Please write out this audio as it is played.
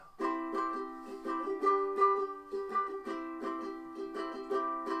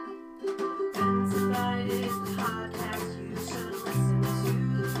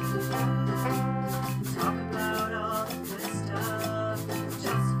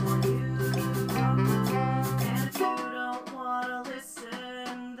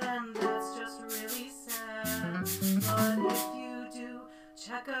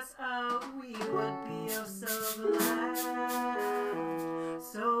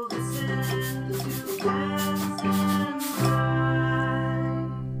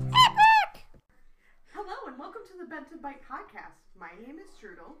is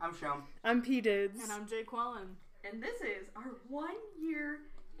Strudel. I'm Shum. I'm P. Dids. And I'm Jay Quellen. And this is our 1-year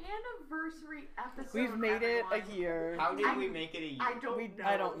anniversary episode. We've made it a year. How did we make it a year? I don't know.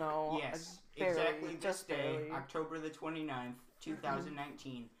 I don't know. Yes, Barely, exactly this just day, barely. October the 29th,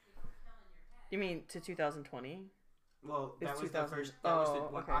 2019. You mean to 2020? Well, It's that was 2000. the first. That was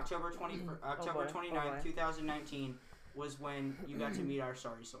the Okay. October 29th, boy. 2019 was when you got to meet our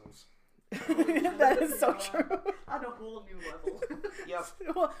sorry souls. That is so true. On a whole new level. Yep.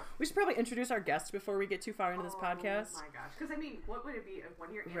 Well, we should probably introduce our guests before we get too far into this podcast. Oh my gosh. Because, I mean, what would it be? A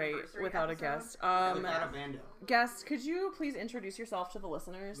 1-year Right, anniversary without a episode? guest. Without a bando. Guest, could you please introduce yourself to the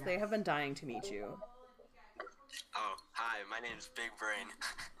listeners? Yes. They have been dying to meet you. Oh, hi, my name's Big Brain.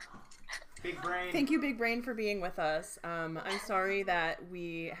 Big brain. Thank you, Big Brain, for being with us. I'm sorry that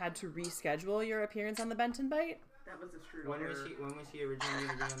we had to reschedule your appearance on the Benton Bite. That was a Strudel. When was he originally going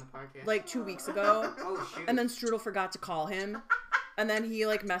to be on the podcast? Like 2 weeks ago. Oh shoot. And then Strudel forgot to call him. And then he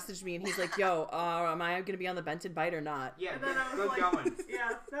like messaged me and he's like, yo, am I gonna be on the Benton Bite or not? Yeah, And then I was good like, going. yeah,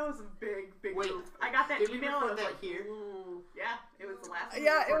 that was a big Wait, move. I got that did we email and I record was that like, here? ooh. Yeah, it was the last one.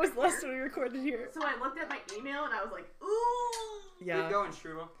 Yeah, we it was recorded last here. when we recorded here. So I looked at my email and I was like, ooh. Yeah. Good going,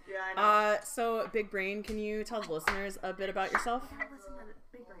 Strudel. Yeah, I know. So Big Brain, can you tell the listeners a bit about yourself? Listen to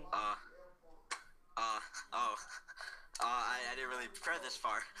Big Brain. I didn't really prepare this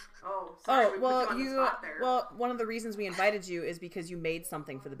far. Oh, sorry. Oh, we well, put you on the spot there. well, one of the reasons we invited you is because you made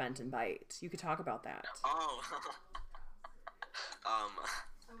something for the Benton Bite. You could talk about that. Oh,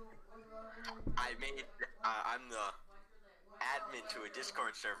 I'm the admin to a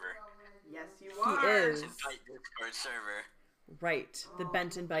Discord server. Yes, you He are. is. Invite Discord server. Right, the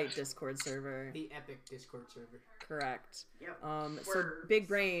Benton Bite Discord server. The epic Discord server. Correct. Yep. So Words. Big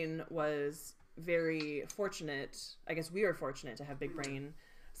Brain was very fortunate. I guess we were fortunate to have Big Brain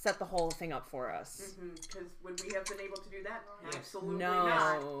set the whole thing up for us. Because would we have been able to do that? Yes. Absolutely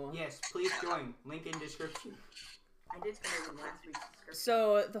not. No. Yes, please join. Link in description. I did say it in last week's description.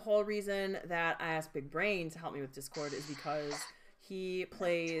 So the whole reason that I asked Big Brain to help me with Discord is because he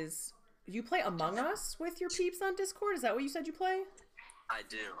plays. You play Among Us with your peeps on Discord? Is that what you said you play? I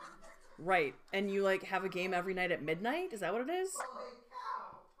do. Right. And you like have a game every night at midnight? Is that what it is?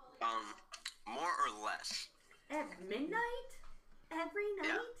 More or less. At midnight? Every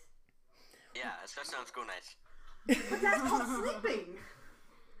night? Yeah, especially on school nights. But that's called sleeping.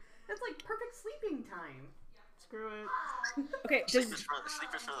 That's like perfect sleeping time. Screw it. Okay, Sleepers for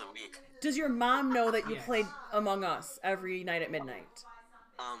the week. does your mom know that you Yes. played Among Us every night at midnight?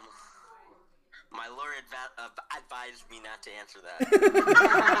 My lawyer advised me not to answer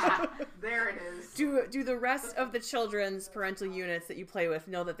that. There it is. Do the rest of the children's parental units that you play with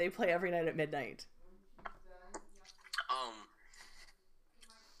know that they play every night at midnight?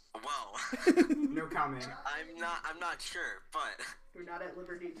 Well, No comment. I'm not sure, but We're not at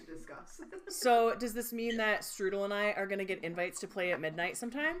liberty to discuss. So does this mean that Strudel and I are gonna get invites to play at midnight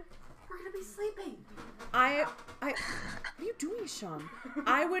sometime? We're gonna be sleeping. What are you doing, Sean?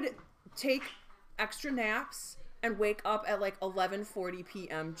 I would take extra naps and wake up at like 11:40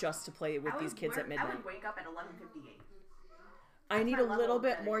 p.m. just to play with these kids at I midnight. would wake up at 11:58. I need my a level little of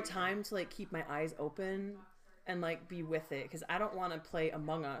bit more dedication. time to like keep my eyes open and like be with it because I don't want to play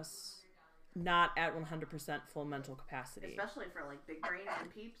Among Us not at 100% full mental capacity. Especially for like big brain and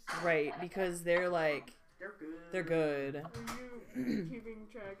peeps. Right, because they're like They're good. they're good. Are you keeping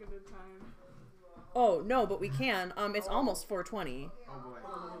track of the time? Oh no, but we can. It's almost 4:20. Oh boy.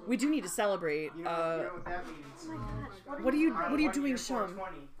 We do need to celebrate. You know what that means. Oh my gosh. What are you Our doing, 1-year Shum?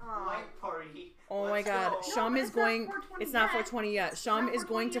 420 Oh. light party. Oh my Let's God, go. Shum but is it's not going. 420 It's not yet. 4:20 yet. Shum not is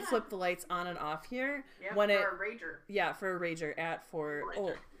going to 4:20 flip yet. the lights on and off here Yep, when it. for a rager. Yeah, for a rager at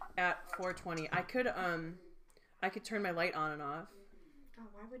 4:20. I could turn my light on and off. Oh,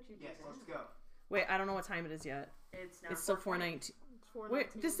 why would you do Yes, that? let's go. Wait, I don't know what time it is yet. It's now It's still 4:20. 4:19. It's 4:19.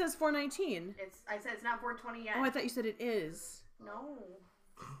 Wait, this says 4:19. I said it's not 4:20 yet. Oh, I thought you said it is. No.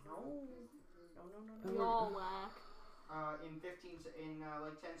 We all lack. In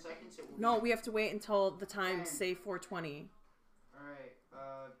like 10 seconds it will No, be. we have to wait until the time 10. say 4:20. Alright,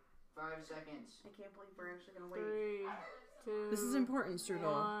 5 seconds. I can't believe we're actually gonna wait. 3, 2. This is important, Strudel.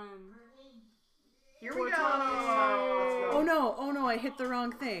 1. Here we go. 4:20. Oh no, I hit the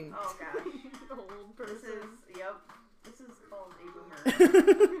wrong thing. Oh gosh. The old This person. is This is called a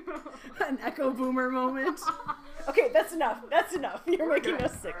boomer. An echo boomer moment. Okay, that's enough. That's enough. You're making good.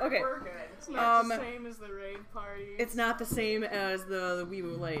 us sick. Okay. We're good. It's not the Um, same as the rave party. It's not the same as the wee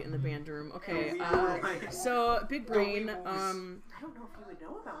woo light in the band room. Okay. Wee-woo. So Big Brain. wee-woos. I don't know if you would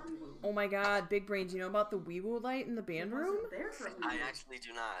know about Wee Woo. Oh my God, Big Brain. Do you know about the wee woo light in the band room? Wasn't there for Wee I Woo. actually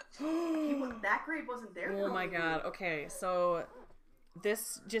do not. That grade wasn't there. Oh for my Wee Woo. God. Okay, so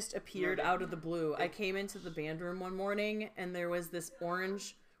this just appeared out of the blue. I came into the band room one morning, and there was this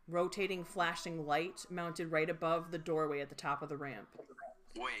orange rotating flashing light mounted right above the doorway at the top of the ramp.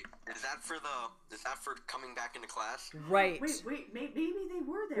 Wait, is that for coming back into class? Right. Wait, maybe they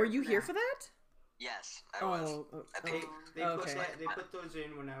were there. Were you here for that? Yes, I was. I think They Okay. put those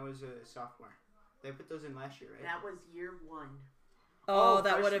in when I was a sophomore. They put those in last year, right? That was year 1. Oh,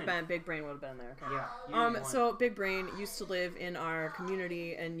 that would have freshman. been Big Brain would have been there. Okay. Yeah. year one. So Big Brain used to live in our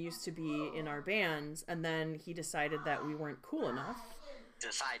community and used to be in our bands, and then he decided that we weren't cool enough.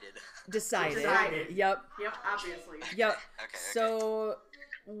 Decided. Decided. Yep. Yep, obviously. Yep. Okay. So,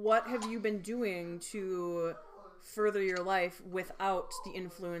 what have you been doing to further your life without the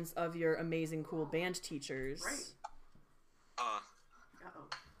influence of your amazing, cool band teachers? Right. Uh-oh.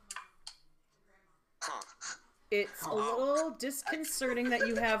 Huh. It's a little disconcerting that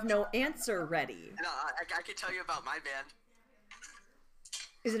you have no answer ready. No, I can tell you about my band.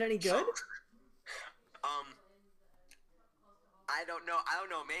 Is it any good? I don't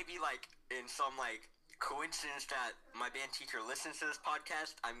know. Maybe like in some like coincidence that my band teacher listens to this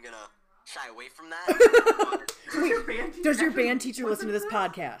podcast, I'm gonna shy away from that. Does your band teacher listen to this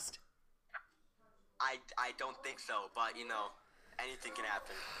podcast? I don't think so, but anything can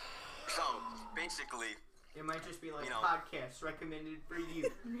happen. So basically, It might just be like You know. podcasts recommended for you.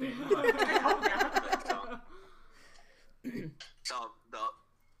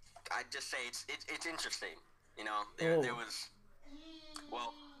 I'd just say it's interesting. Oh. There was,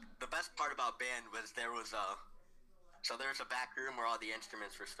 well, the best part about band was there's a back room where all the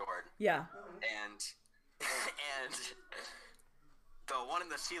instruments were stored, Yeah. and the one in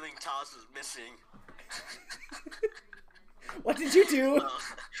the ceiling tiles was missing. What did you do?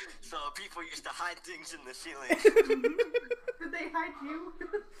 So people used to hide things in the ceiling. Did they hide you?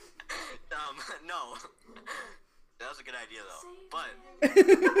 No. That was a good idea though. But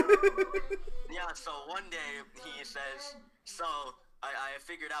yeah, so one day he says, so I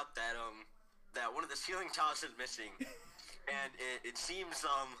figured out that that one of the ceiling tiles is missing, and it seems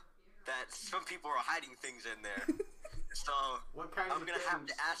that some people are hiding things in there. So What kinds I'm of gonna have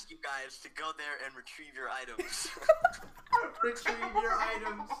to things? ask you guys to go there and retrieve your items. Retrieve your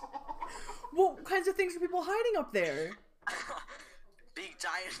items. What kinds of things are people hiding up there? Big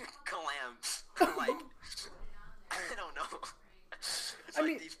giant clams. Like I don't know. It's I like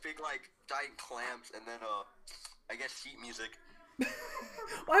mean- these big like giant clams, and then I guess sheet music.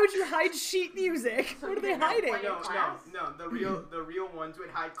 Why would you hide sheet music? What are they hiding? No. The real ones would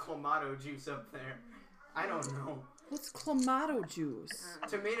hide clamato juice up there. I don't know. What's clamato juice?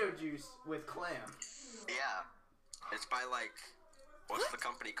 Tomato juice with clam. Yeah, it's by like, what's the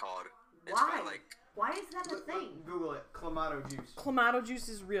company called? It's Why? by like, Why is that a thing? Google it. Clamato juice. Clamato juice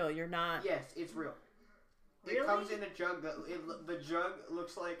is real. You're not. Yes, it's real. It Really? comes in a jug. The jug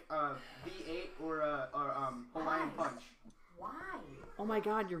looks like V8 or Hawaiian Why? Punch. Why? Oh my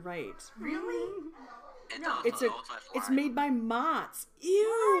God, you're right. Really? it No. does, It's made by Mott's.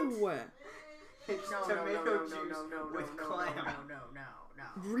 Ew. It's No, tomato juice with clam.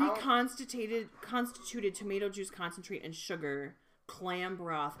 No. Constituted tomato juice concentrate and sugar, clam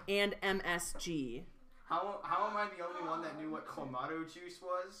broth, and MSG. How am I the only one that knew what clamato juice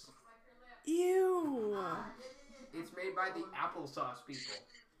was? Ew. It's made by the applesauce people.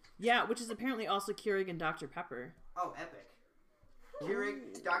 Yeah, which is apparently also Keurig and Dr. Pepper. Oh, epic.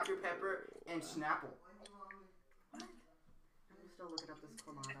 Keurig, Dr. Pepper, and Snapple. I'm still looking up this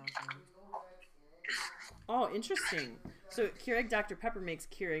Clamato thing. Oh, interesting. So Keurig Dr. Pepper makes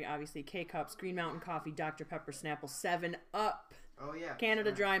Keurig, obviously, K-Cups, Green Mountain Coffee, Dr. Pepper, Snapple, 7-Up, Oh yeah.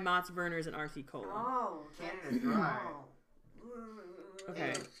 Canada Right. Dry, Mott's, Vernors, and RC Cola. Oh. Canada Dry. Oh. Okay.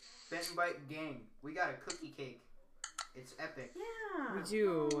 Hey, Bet and Bite gang. We got a cookie cake. It's epic. Yeah. We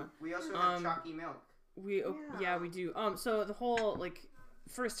do. We also have Um, chalky milk. Yeah, we do. So the whole,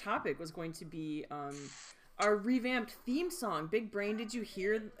 first topic was going to be, our revamped theme song. Big Brain, did you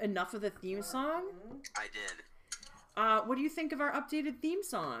hear enough of the theme song? I did. What do you think of our updated theme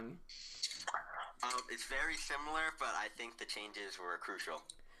song? It's very similar, but I think the changes were crucial.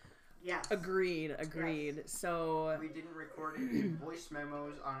 Yes. Agreed. So We didn't record it in voice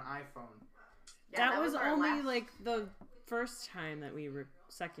memos on iPhone. Yeah, that was our only last- the first time that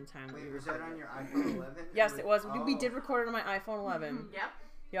second time that Wait, we was that recorded on it. your iPhone 11? Yes, it was. We Oh. did record it on my iPhone 11. Yep.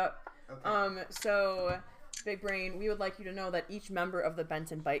 Yep. Okay. So Big Brain, we would like you to know that each member of the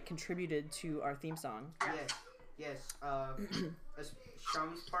Bent and Bite contributed to our theme song. Yes.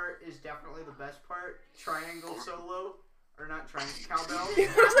 Shum's part is definitely the best part. Triangle solo. Or not triangle. Cowbell. You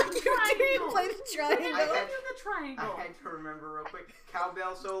didn't play the I triangle. had the triangle. I had to remember real quick.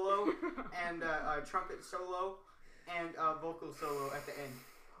 Cowbell solo and trumpet solo and vocal solo at the end.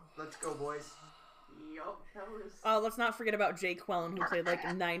 Let's go, boys. Yup, that was. Let's not forget about Jake Quellen, who played like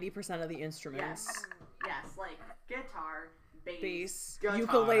 90% of the instruments. Yes, like guitar, bass, Guitar.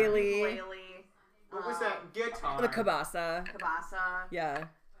 Ukulele, ukulele. What was that? Guitar. the kabasa. Kabasa. Yeah,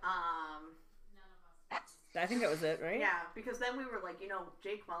 I think that was it, right? Yeah, because then we were like,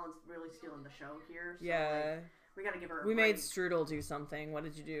 Jake Wellen's really stealing the show here. So Yeah. like, we gotta give her a We break. made Strudel do something. What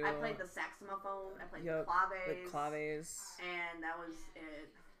did you do? I played the saxophone, I played Yup, the the claves. and that was it.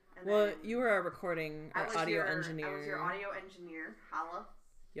 And Well, then you were our recording, I our was audio your, engineer. I was your audio engineer. Holla.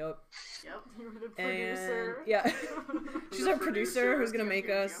 Yup. Yep. You were the And producer. yeah, Who's she's the our producer who's gonna Pew, make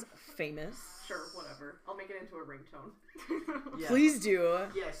pew, us famous. Sure, whatever. I'll make it into a ringtone. Yeah. Please do.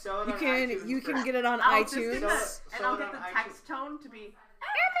 Yeah, sell it You on can iTunes for- get it on I'll just iTunes. get the, and So I'll it get on the iTunes. text tone to be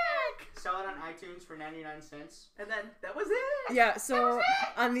epic. Sell it on iTunes for 99 cents. And then that was it. Yeah, so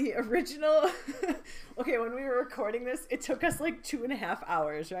on the original, okay, when we were recording this, it took us like 2.5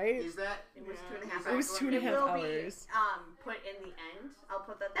 hours, right? Is that? It was Yeah. 2.5 hours. It was 2.5 It will hours. be put in the end. I'll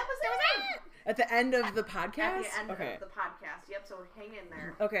put that was it. At the end of the podcast? At the end Okay. of the podcast. Yep. So hang in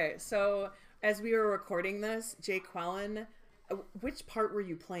there. Okay, so as we were recording this, Jake Quellen, which part were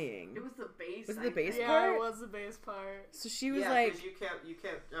you playing? It was the bass. Was it the I bass think. Yeah, part? it was the bass part. So she was Yeah, like, because you kept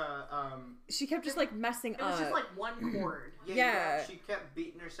she kept just like messing It was up. just like one chord. Yeah. She kept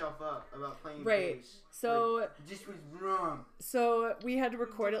beating herself up about playing Right. bass. So Like, this was wrong. So we had to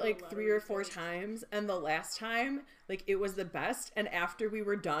record it like Different 3 or letters, 4 like- times, and the last time, like, it was the best. And after we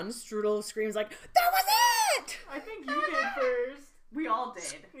were done, Strudel screams like, "That was it!" I think you did first. We all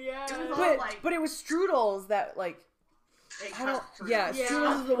did. Yeah. It was all But like but it was Strudel's that like it I don't. cut through. Yeah, Yeah.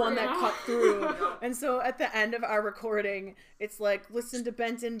 Strudel's is the one that Yeah. cut through. Yeah. And so at the end of our recording, it's like, "Listen to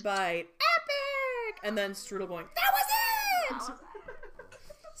Benton Bite, epic!" And then Strudel going, "That was it!"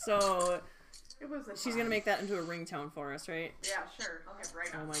 So It was. she's gonna make that into a ringtone for us, right? Yeah, sure. I'll get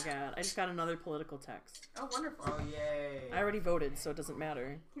right Oh on my that. god! I just got another political text. Oh, wonderful. Oh yay! I already voted, so it doesn't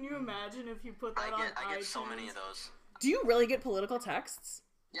matter. Can you imagine if you put I that on get iTunes? so many of those. Do you really get political texts?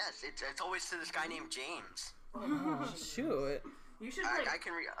 Yes, it's always to this guy named James. Oh, shoot. You should like. I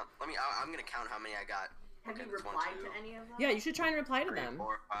can I'm gonna count how many I got. Have you Okay, it's one, replied two, to any of them? Yeah, you should try and reply to 3, them.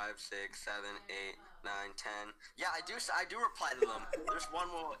 4, 5, 6, 7, 8, 9, 10. Yeah, I do reply to them.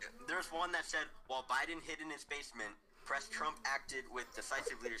 There's one that said, while Biden hid in his basement, press Trump acted with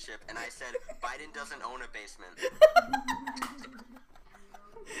decisive leadership, and I said, Biden doesn't own a basement.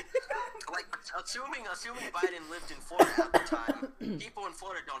 Like, assuming Biden lived in Florida at the time, people in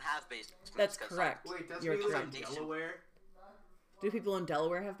Florida don't have basements. That's 'cause, correct. Wait, does You're we live correct. in Delaware? Do people in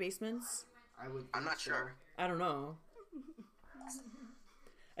Delaware have basements? I would. I'm think not so. sure. I don't know.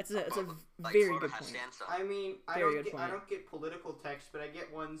 It's a Like, very Florida good has point. Sansa. I mean, Very good I point. don't get political texts, but I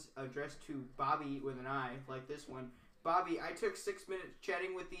get ones addressed to Bobby with an I, like this one. Bobby, I took 6 minutes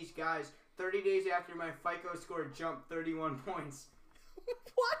chatting with these guys 30 days after my FICO score jumped 31 points.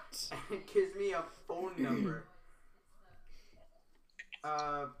 What? And it gives me a phone number.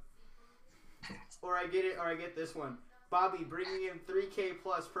 Or I get this one. Bobby, bringing in 3K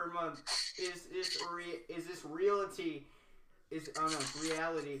plus per month. Is this realty? It's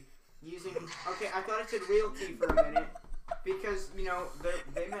reality. Using I thought it said realty for a minute because they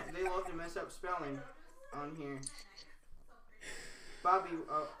love to mess up spelling on here. Bobby,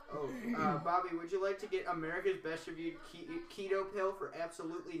 Bobby, would you like to get America's best reviewed keto pill for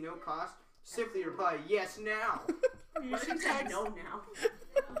absolutely no cost? Simply reply yes now. You What if should you said text. no now?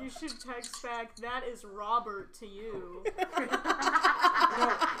 You should text back. That is Robert to you.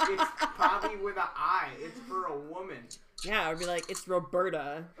 No, it's Bobby with an I. It's for a woman. Yeah, I'd be like, it's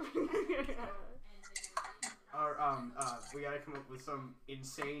Roberta. Or we gotta come up with some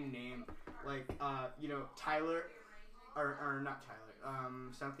insane name like Tyler, or not Tyler.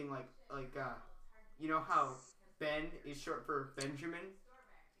 Something like how Ben is short for Benjamin.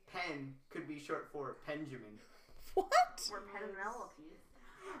 Pen could be short for Benjamin. What? We're Penelope.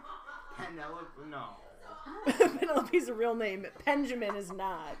 Penelope, no. Penelope's a real name. Benjamin is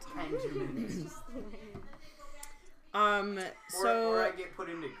not. Benjamin. So or I get put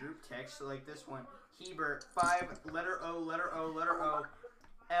into group text like this one. Hebert 5 letter O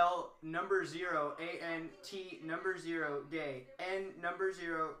L number 0 ANT number 0 day N number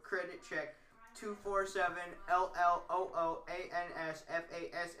 0 credit check 247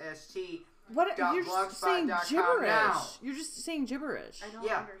 LLOOANSFASST. what? dot You're just saying blogspot.com gibberish. now. You're just saying gibberish. I don't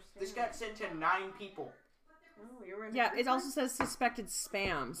Yeah, understand. this got sent to 9 people. Oh, you were in the Yeah, group it also text? says suspected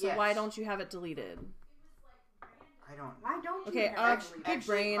spam. So Yes. why don't you have it deleted? I don't. Why don't you Okay, have actually, actually? Big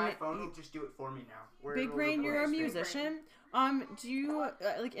Actually, Brain- my phone will just do it for me now. Where Big it'll Brain, you're a record it. musician. Do you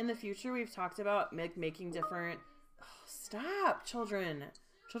like in the future? We've talked about making different Stop, children.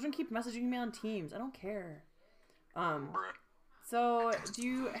 Children keep messaging me on Teams. I don't care. So, do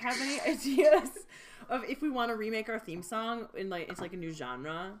you have any ideas of if we want to remake our theme song in like it's like a new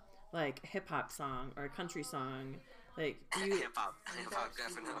genre, like hip hop song or a country song? Like, do you? Hip hop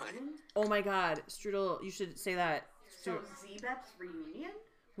definitely. Oh my God, Strudel, you should say that. So Z-Bep's reunion?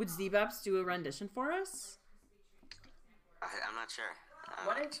 Would Z-Beps do a rendition for us? I'm not sure. I'm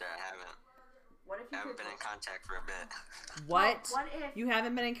What not if- sure. I haven't. What if you Haven't could been in contact for a bit. What? What if You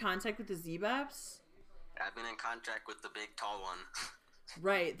haven't been in contact with the Z-Beps? I've been in contact with the big tall one.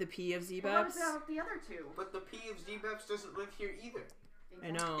 Right, the P of what Z-Beps. about the other two? But the P of Z-Beps doesn't live here either.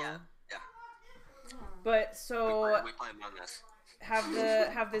 I know. Yeah. But so We planned on this.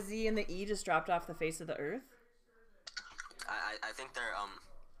 have the Z and the E just dropped off the face of the earth? I think they're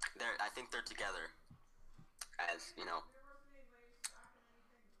I think they're together. As you know.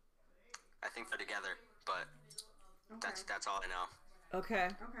 I think they're together, but that's all I know. Okay.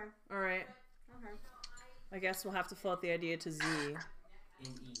 Okay. All right. Okay. I guess we'll have to float the idea to Z. In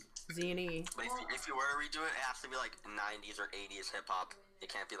E. Z and E. But if you were to redo it, it has to be like 90s or 80s hip hop. It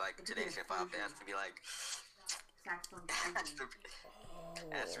can't be like today's hip hop. It has to be like. Saxophone.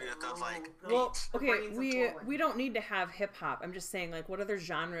 It has to be with those like. Well, beats. okay, brains of Floyd. we don't need to have hip hop. I'm just saying, like, what other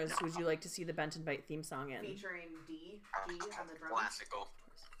genres would you like to see the Bent and Bite theme song in? Featuring D on the drums. Classical.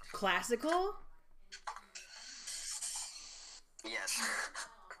 Classical? Yes.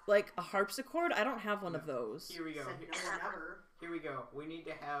 Like a harpsichord? I don't have one of those. Here we go. Said no one ever. Here we go. We need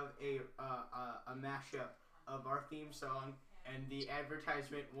to have a mashup of our theme song and the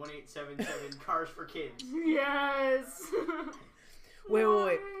advertisement 1877 Cars for Kids. Yes. Wait.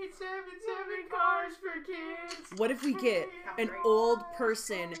 1877 Cars for Kids. What if we get an old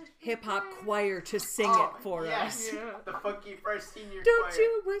person hip hop choir to sing Oh, it for yes. us? Yeah. The Funky Fresh Senior Don't Choir.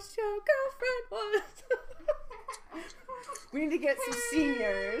 you wish your girlfriend was? We need to get some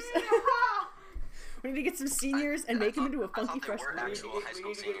seniors. We need to get some seniors and make them into a I thought funky they fresh. were We need to actual get- high we school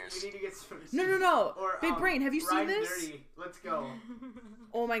need to get- seniors. We need to get some. No. Or, Big Brain, have you seen Ride this? Dirty. Let's go.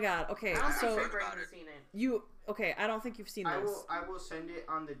 Oh my God. Okay, I don't so think Brain about has it. seen it. you okay? I don't think you've seen this. I will send it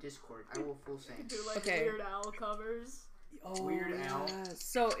on the Discord. I will full send. Do like Okay. Weird Al covers. Oh, Weird Al. yeah.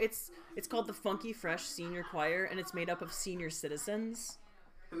 So it's called the Funky Fresh Senior Choir, and it's made up of senior citizens.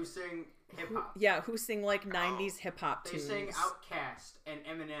 Who sing hip hop? Yeah, who sing like '90s hip hop They tunes. sing Outkast and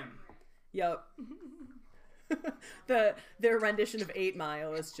Eminem. Yep. Their rendition of 8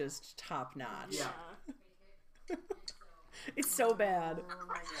 Mile is just top notch. Yeah. It's so bad. Oh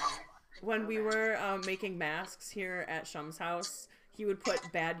my god. When we were making masks here at Shum's house, he would put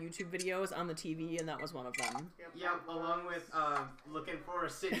bad YouTube videos on the TV, and that was one of them. Yep, along with Looking for a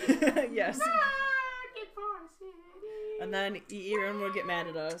City. Yes. And then Aaron would get mad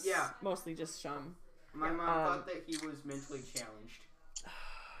at us. Yeah. Mostly just Shum. My mom thought that he was mentally challenged.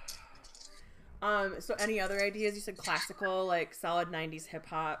 So any other ideas? You said classical, like solid 90s hip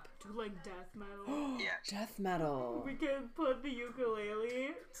hop. Do like death metal. Yes. Death metal. We could put the ukulele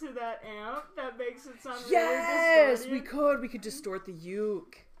to that amp that makes it sound Yes, really we distorted. could. We could distort the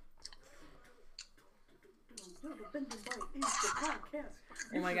uke.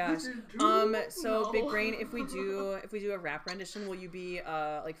 Oh my gosh. So Big Brain, if we do a rap rendition, will you be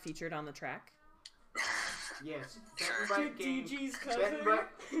like featured on the track? Yes. Sure. Bet and Bite game. DG's Bet cousin. and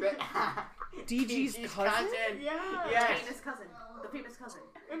Bite- bet- DG's cousin? Yeah. Yes. Famous cousin. The famous cousin.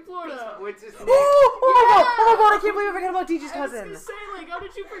 In Florida. What's his name? Oh my god, I can't believe I forgot about DG's I was cousin. gonna say, like, how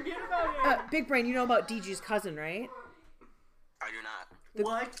did you forget about him? Big Brain, you know about DG's cousin, right? I do not.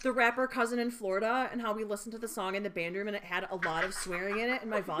 What? The rapper cousin in Florida, and how we listened to the song in the band room and it had a lot of swearing in it and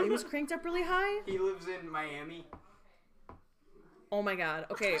my volume was cranked up really high. He lives in Miami. Oh my god.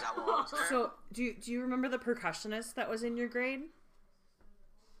 Okay. Is that what was there? So, do you remember the percussionist that was in your grade?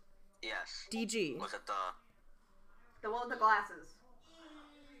 Yes. DG. Was it the? The one with the glasses.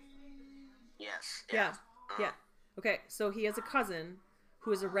 Yes. Yeah. Yeah. Okay, so he has a cousin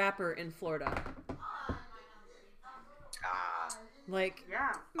who is a rapper in Florida. Like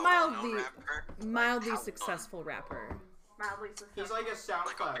Yeah. mildly rapper? mildly Like, how- successful rapper. Mildly successful. He's like a Like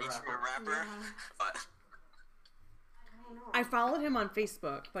a SoundCloud basement rapper. rapper, but I don't know. I followed him on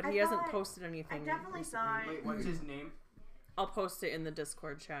Facebook, but he I hasn't thought- posted I anything. definitely recently. saw Wait, what's his name? I'll post it in the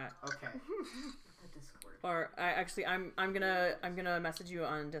Discord chat. Okay. the Discord. Or I'm gonna message you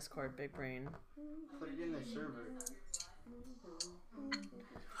on Discord, Big Brain. Put it in the server.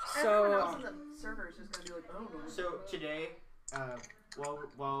 Everyone else So on the server is just gonna be like, oh no. So today,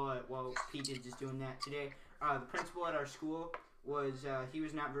 while Pete is just doing that today, the principal at our school was he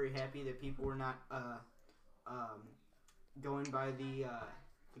was not very happy that people were not going by the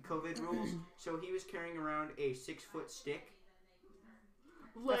the COVID rules. So he was carrying around a 6-foot stick.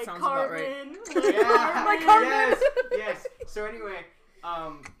 Like sounds about right. Carmen. Yeah, Like Carmen. yes. So anyway,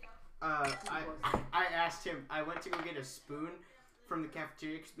 I asked him. I went to go get a spoon from the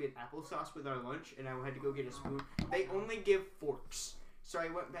cafeteria because we had applesauce with our lunch, and I had to go get a spoon. They only give forks. So I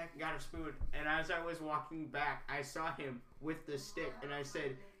went back and got a spoon, and as I was walking back, I saw him with the stick, and I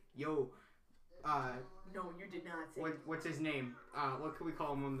said, "Yo, No, you did not say what's his name? What can we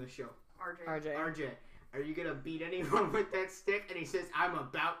call him on the show? RJ. RJ. Are you gonna beat anyone with that stick?" And he says, "I'm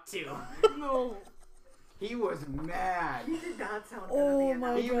about to." No. He was mad. He did not sound good Oh at the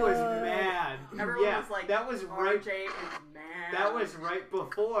my end. He was mad. Everyone yeah, was like, that was right. RJ is mad. That was right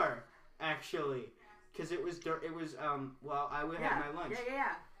before, actually, because it was well, I would have my lunch.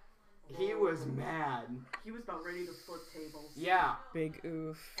 Yeah. He was mad. He was about ready to flip tables. Yeah. Big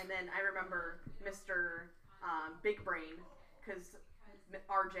oof. And then I remember Mr. Big Brain, because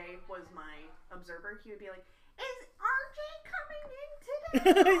RJ was my observer. He would be like, "Is RJ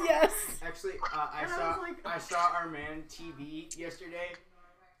coming in today?" Yes. Actually, And I was like- I saw our man TV yesterday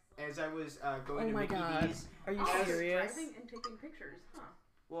as I was going Oh to my Mickey God. D's. Are you Oh, he was serious? driving and taking pictures, huh?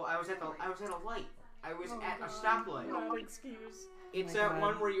 Well, I was at a light. I was at a stoplight. Not excuse. It's my that God.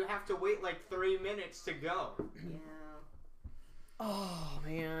 one where you have to wait like 3 minutes to go. Yeah. Oh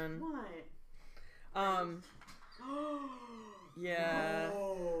man. What? Yeah.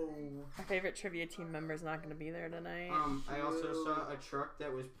 Oh. Our favorite trivia team member's not gonna be there tonight. I also saw a truck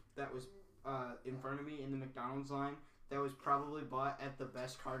that was in front of me in the McDonald's line that was probably bought at the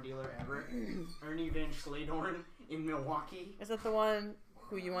best car dealer ever, Ernie Van Schledorn in Milwaukee. Is that the one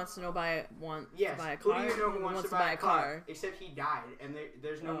who you wants to know Yes. to buy a Who car? do you know who wants to buy a car? Except he died, and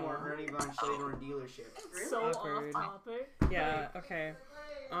there's no more Oh. Ernie Von Schledorn dealership. So Awkward. off topic. Yeah. Okay.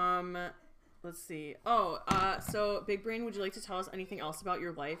 Let's see. Oh, so Big Brain, would you like to tell us anything else about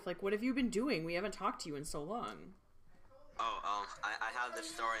your life? Like, what have you been doing? We haven't talked to you in so long. Oh, I have this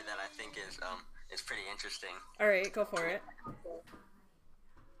story that I think is pretty interesting. All right, go for it.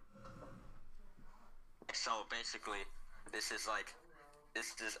 So basically, this is my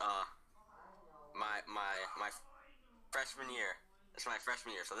freshman year. It's my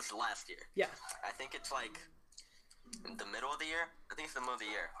freshman year, so this is last year. Yeah. I think it's like the middle of the year. I think it's the middle of the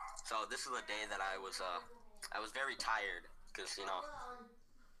year. So this is the day that I was very tired because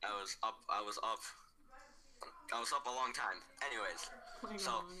I was up a long time. Anyways,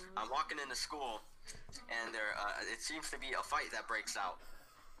 so I'm walking into school, and it seems to be a fight that breaks out,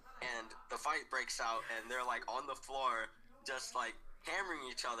 and the fight breaks out, and they're like on the floor, just like hammering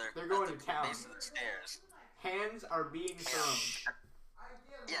each other. They're going at to the town. base of the stairs. Hands are being thrown.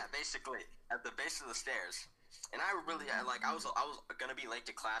 Yeah, basically at the base of the stairs. And I was gonna be late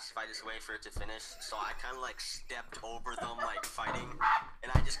to class if I just waited for it to finish. So I kind of like stepped over them like fighting,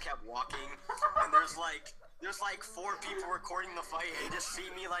 and I just kept walking. And there's like 4 people recording the fight, and just see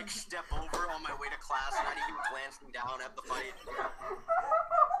me like step over on my way to class, not even glancing down at the fight.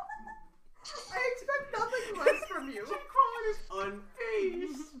 I expect nothing less from you. Colin is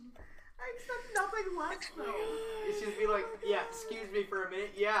unfazed. I expect nothing less from you. It should be like, yeah, excuse me for a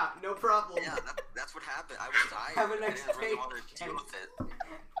minute. Yeah, no problem. Yeah, that's what happened. I was tired. Have a nice I didn't really day, want to deal with it.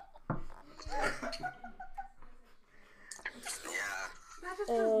 Yeah. That just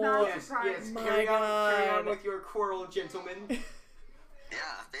Oh, does not Yes, surprise yes. me. My Carry on God. with your quarrel, gentlemen.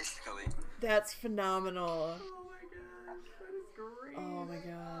 Yeah, basically. That's phenomenal. Oh my gosh, that is great. Oh my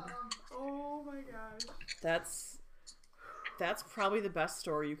God. Oh my gosh. That's probably the best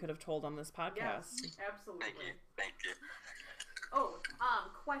story you could have told on this Yes, podcast. absolutely. Thank you. Oh,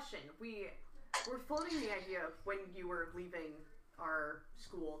 question. We were floating the idea of when you were leaving our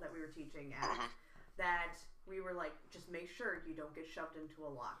school that we were teaching at, that we were like, just make sure you don't get shoved into a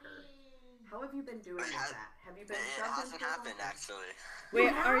locker. How have you been doing with that? Have you been It shoved hasn't into a happened locker? actually.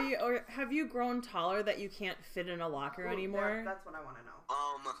 Wait, have you grown taller that you can't fit in a locker Ooh, anymore? That's what I want to know.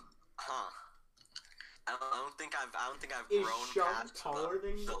 I don't think I've Is grown Sean past taller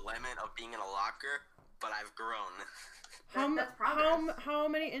than you? the limit of being in a locker, but I've grown. That's progress. How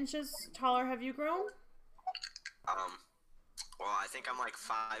many inches taller have you grown? Well, I think I'm like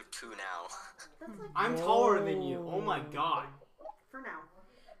 5'2" now. That's like I'm taller than you. Oh my god. for now.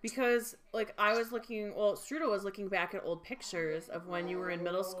 Because, like, Struda was looking back at old pictures of when you were in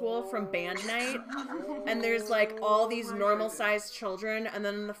middle school from band night, and there's, like, all these normal-sized children, and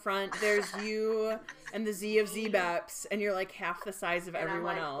then in the front, there's you and the Z of Z-Beps, and you're, like, half the size of And I'm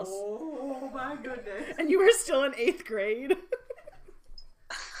everyone like, else. oh my goodness. And you were still in 8th grade.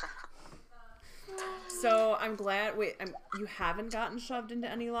 So I'm glad. Wait, you haven't gotten shoved into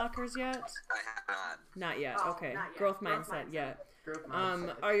any lockers yet? I have not. Not yet. Oh, Okay. not yet. Growth Growth mindset. mindset. Yet. Growth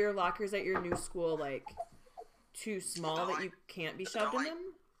mindset. Are your lockers at your new school like too small that you can't be shoved in them?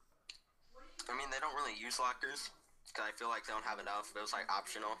 I mean, they don't really use lockers because I feel like they don't have enough. It was like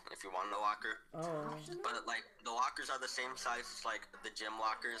optional if you wanted a locker. Oh. But like the lockers are the same size as like the gym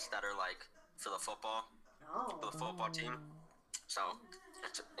lockers that are like for the football team. So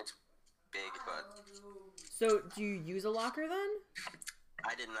it's big, but So do you use a locker then?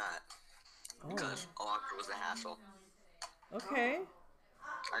 I did not because a locker was a hassle. Okay.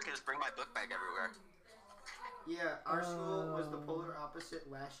 I could just bring my book bag everywhere. Yeah, our school was the polar opposite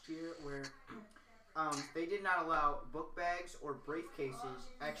last year, where they did not allow book bags or briefcases.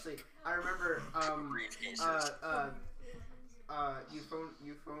 Actually, I remember Briefcases.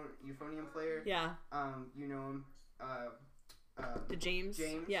 euphonium player. Yeah. You know him. The James.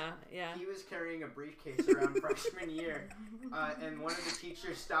 James? Yeah. Yeah. He was carrying a briefcase around freshman year, and one of the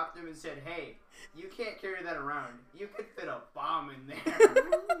teachers stopped him and said, "Hey, you can't carry that around. You could fit a bomb in there."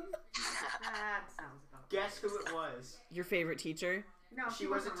 That sounds about Guess who it was? Your favorite teacher? No, She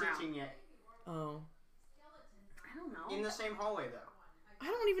wasn't around. teaching yet. Oh. I don't know. In the same hallway, though. I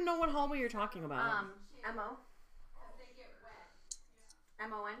don't even know what hallway you're talking about. M-O.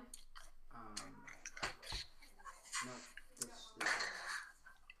 M-O-N. No. This.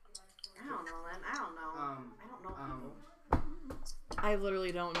 I don't know, then. I don't know. I don't know people. I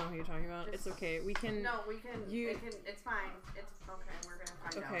literally don't know who you're talking about. It's okay. We can. No, we can. It's fine. It's okay. We're gonna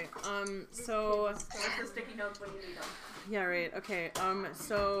find out. Okay. So. Where's the sticky notes when you need them? Yeah. Right. Okay.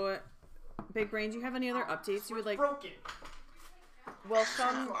 So. Big Brain, do you have any other updates you would like? Broken. Well,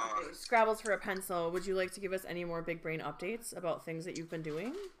 some scrabbles for a pencil. Would you like to give us any more Big Brain updates about things that you've been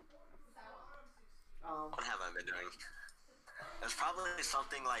doing? What have I been doing? It's probably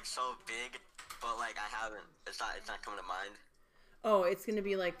something like so big, but like I haven't. It's not coming to mind. Oh, it's gonna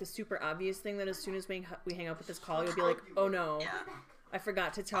be like the super obvious thing that as soon as we hang up with this call, you'll be like, "Oh no, Yeah. I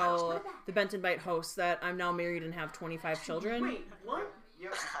forgot to tell the Benton Bite host that I'm now married and have 25 children." Wait, what?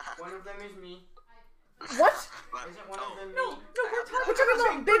 Yep. One of them is me. What? But, Isn't one of them me? No, we're talking We're talking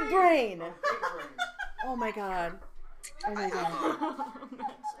about Big Brain. Big brain. Oh my god. Oh my god.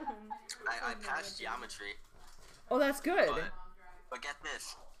 I passed geometry, Oh, that's good. but get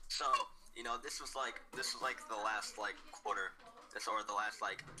this. So this was like the last like quarter, or the last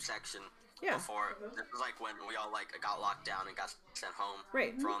like section. Yeah. Before this was like when we all like got locked down and got sent home.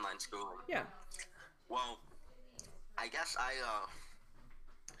 Right. For online schooling. Yeah. Well, I guess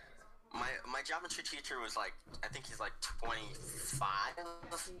my geometry teacher was like, I think he's like 25.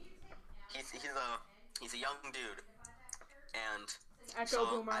 He's a young dude, and Echo so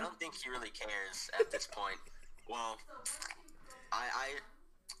boomer. I don't think he really cares at this point. Well, I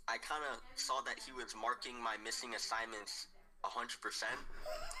kind of saw that he was marking my missing assignments 100%.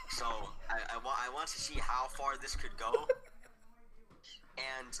 So I want to see how far this could go,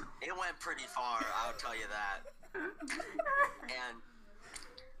 and it went pretty far. I'll tell you that. And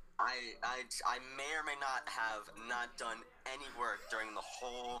I may or may not have not done any work during the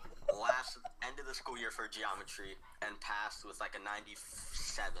whole last end of the school year for geometry and passed with like a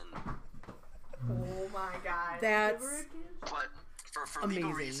 97. Oh my god. That's But for legal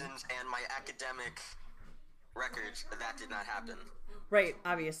Amazing. reasons and my academic records, that did not happen. right,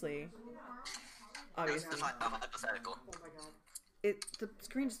 obviously. It's Obviously. hypothetical. Oh my god. The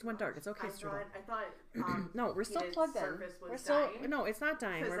screen just went dark. It's okay, Strudel. I thought No, we're still Peter's plugged in. surface was We're still dying. no, it's not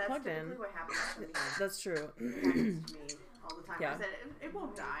dying. Because We're that's plugged typically in. what happens to me. That's true. It happens to me all the time. Yeah. I said it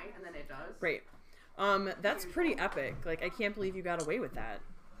won't die, and then it does. Great. That's pretty epic. Like, I can't believe you got away with that.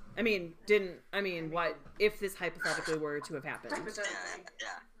 What if this hypothetically were to have happened? Hypothetically. Yeah.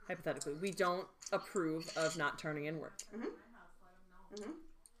 Hypothetically, we don't approve of not turning in work.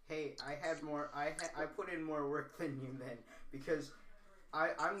 Hey, I put in more work than you then, because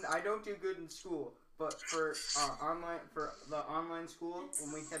I don't do good in school. But for the online school,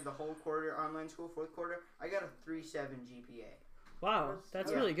 when we had the whole quarter online school, fourth quarter, I got a 3.7 GPA. Wow, that's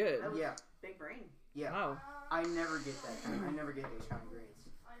Yeah. really good. That was Yeah. big brain. Yeah. Wow. I never get that kind. I never get those kind of grades.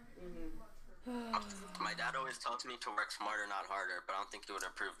 My dad always tells me to work smarter, not harder, but I don't think he would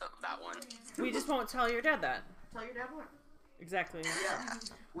approve that one. We just won't tell your dad that. Tell your dad what? Exactly. Yeah.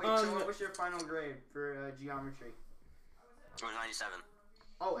 Wait, so what was your final grade for geometry? It was 97.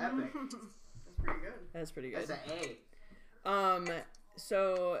 Oh, epic. That's pretty good. That's pretty good. That's an A.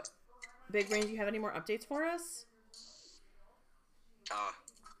 So, Big Brain, do you have any more updates for us?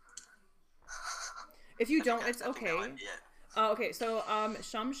 If you don't, it's I think that okay. might be it. Okay, so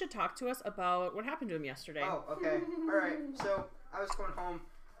Shum should talk to us about what happened to him yesterday. Oh, okay. All right. So I was going home.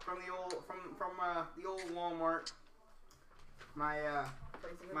 from the old Walmart. My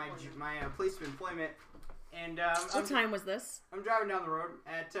place of employment. And What time was this? I'm driving down the road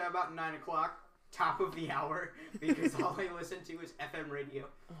at about 9 o'clock, top of the hour, because all I listen to is FM radio.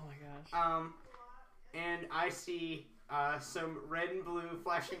 Oh my gosh. And I see some red and blue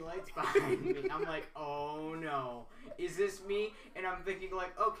flashing lights behind me. I'm like, oh no, is this me? And I'm thinking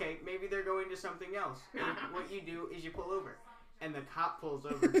like, okay, maybe they're going to something else. And what you do is you pull over. And the cop pulls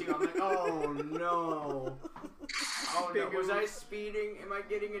over too. I'm like, oh no. Oh no, was I speeding? Am I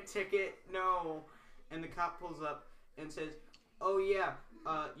getting a ticket? No. And the cop pulls up and says, oh yeah,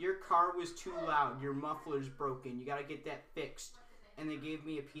 your car was too loud. Your muffler's broken. You gotta get that fixed. And they gave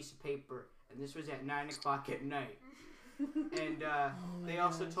me a piece of paper. And this was at 9 o'clock at night. And they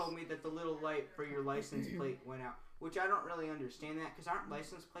also told me that the little light for your license plate went out. Which I don't really understand that, because aren't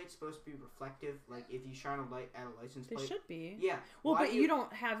license plates supposed to be reflective? Like, if you shine a light at a license plate? They should be. Yeah. Well, but you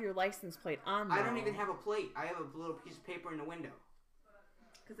don't have your license plate on, though. I don't even have a plate. I have a little piece of paper in the window.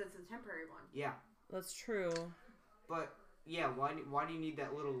 Because it's a temporary one. Yeah. That's true. But, yeah, why do you need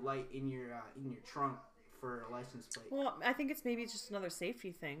that little light in your trunk for a license plate? Well, I think it's maybe just another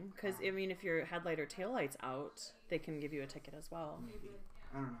safety thing, because, I mean, if your headlight or taillight's out, they can give you a ticket as well. Maybe.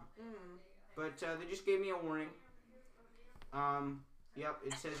 I don't know. But they just gave me a warning. Yep,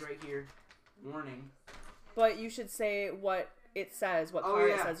 it says right here, warning. But you should say what it says, what car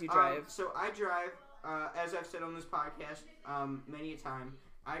it says you drive. So I drive, as I've said on this podcast many a time,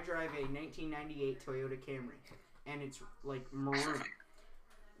 I drive a 1998 Toyota Camry, and it's like maroon.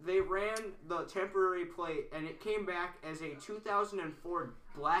 They ran the temporary plate, and it came back as a 2004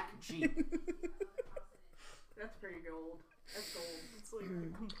 black Jeep. That's pretty gold. That's gold. It's like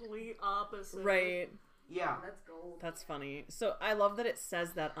the complete opposite. Right. Yeah. That's gold. That's funny. So I love that it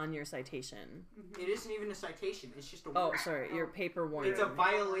says that on your citation. It isn't even a citation. It's just a Oh, warning. sorry. Your paper warning. It's a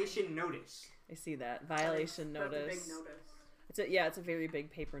violation notice. I see that. Violation That's notice. a big notice. It's a very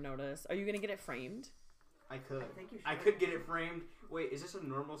big paper notice. Are you going to get it framed? I could. I think you should. I could get it framed. Wait, is this a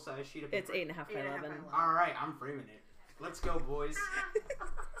normal size sheet of paper? It's 8.5 by 11. Alright, I'm framing it. Let's go, boys.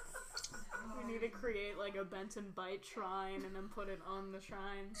 We need to create like a Benton Bite shrine and then put it on the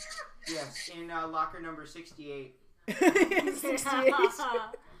shrine. Yes, in locker number 68. 68.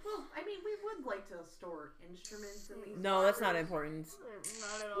 Well, I mean, we would like to store instruments in these. No, that's not lockers. important.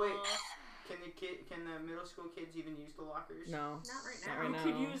 Not at all. Wait, can the middle school kids even use the lockers? No. Not right Not now. right You now.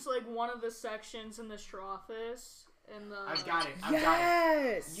 could use like one of the sections in the Strophes and the. I've got it.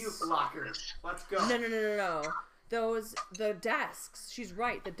 Yes! Youth locker. Let's go. No. The desks. She's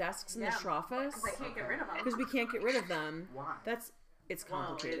right. The desks in the Strophes. Because I can't get rid of them. Because we can't get rid of them. Why? It's Well,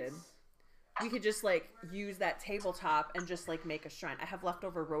 complicated. We could just like use that tabletop and just like make a shrine. I have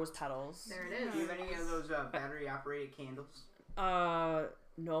leftover rose petals. There it is. Do you have any of those battery operated candles?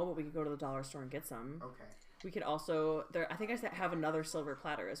 No, but we could go to the dollar store and get some. Okay. We could also I think I have another silver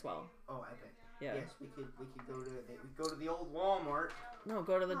platter as well. Oh, epic. Yeah. Yes, we could go to the old Walmart No,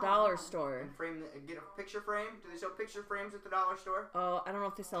 go to the dollar store. and get a picture frame. Do they sell picture frames at the dollar store? Oh, I don't know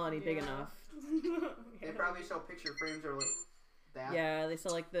if they sell any big enough. They probably sell picture frames or like that. Yeah, they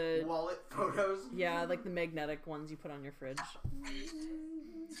sell like the Wallet photos. like the magnetic ones you put on your fridge.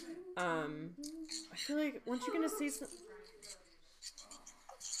 I feel like weren't you gonna say some?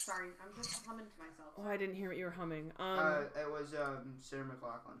 Sorry, I'm just humming to myself. Oh, I didn't hear what you were humming. It was Sarah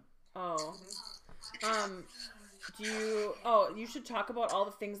McLachlan. Oh. You should talk about all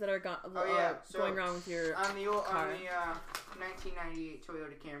the things that are going wrong with your on the car. 1998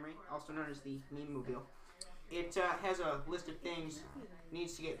 Toyota Camry, also known as the Mean-mobile. It has a list of things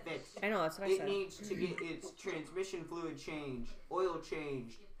needs to get fixed. I know, that's what I It said. needs to get its transmission fluid changed, oil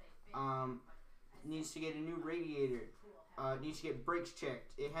changed. Needs to get a new radiator. Needs to get brakes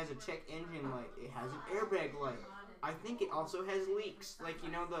checked. It has a check engine light. It has an airbag light. I think it also has leaks, like the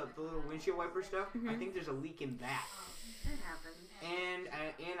little windshield wiper stuff. I think there's a leak in that. It happened.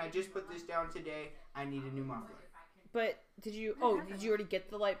 And I just put this down today. I need a new muffler. But did you already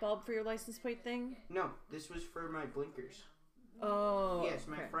get the light bulb for your license plate thing? No, this was for my blinkers. Oh. Yes,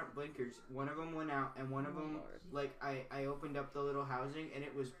 my okay. front blinkers. One of them went out, and one of them, Lord. I opened up the little housing, and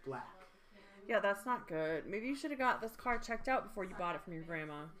it was black. Yeah, that's not good. Maybe you should have got this car checked out before you bought it from your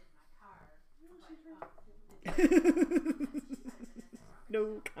grandma.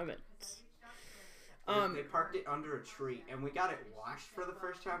 No comment. They parked it under a tree, and we got it washed for the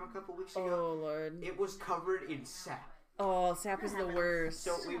first time a couple weeks ago. Oh Lord. It was covered in sap. Oh, sap is the worst.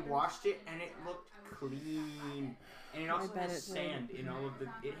 So we washed it, and it looked clean. And it also bet has it did. sand in all of the.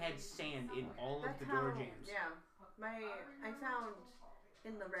 It had sand in all of That's the how, door jambs. Yeah. I found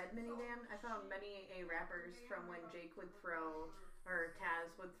in the red minivan, I found many wrappers from when Jake would throw or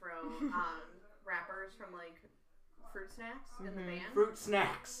Taz would throw wrappers from like fruit snacks in the van Fruit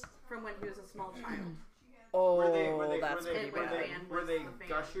snacks. from when he was a small child. Oh, Were they that's pretty were bad. they- were they with the fan.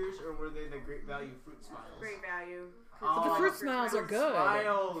 Gushers or were they the Great Value Fruit Smiles? Great value. Oh, The fruit Fruit smiles are good.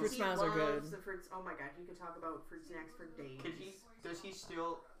 Smiles. Fruit He smiles are good. loves the fruits. Oh my god, he could talk about fruit snacks for days. Does he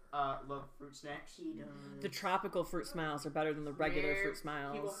still love fruit snacks? He does. The tropical fruit smiles are better than the regular fruit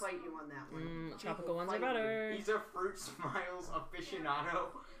smiles. He will fight you on that one. He Tropical will ones are fight you. better. He's a Fruit Smiles aficionado.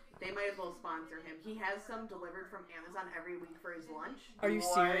 They might as well sponsor him. He has some delivered from Amazon every week for his lunch. Are you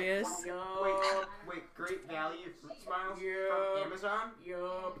What? serious? Yup. Wait, Great Value Fruit Smiles Yeah. from Amazon?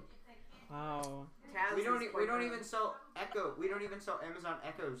 Yup. Wow. Taz We don't is even sell Echo. We don't even sell Amazon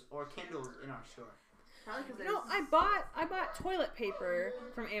Echoes or Kindles in our store. Probably because No, I bought toilet paper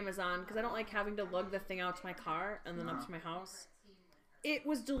from Amazon because I don't like having to lug the thing out to my car and then up to my house. It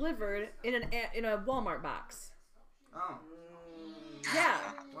was delivered in a Walmart box. Oh. Yeah.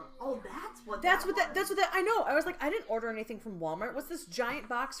 Oh, that's what. That's what that. I know. I was like, I didn't order anything from Walmart. What's this giant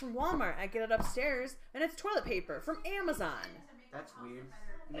box from Walmart? I get it upstairs, and it's toilet paper from Amazon. That's weird.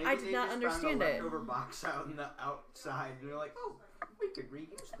 Maybe I did they not just understand found a it. leftover box out in the outside, and they're like, "Oh, we could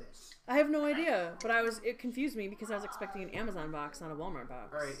reuse this." I have no idea, but it confused me because I was expecting an Amazon box, not a Walmart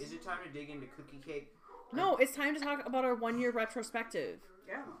box. All right, is it time to dig into cookie cake? No, it's time to talk about our 1-year retrospective.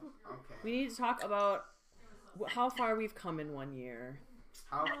 Yeah. Okay. We need to talk about how far we've come in 1 year.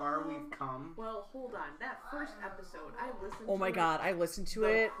 How far we've come. Well, hold on. That first episode, I listened. Oh my to god, I listened to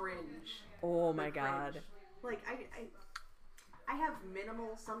the it. Cringe. Oh my The god. cringe. Like I have not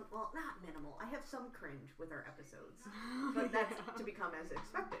minimal. I have some cringe with our episodes, but that's to become as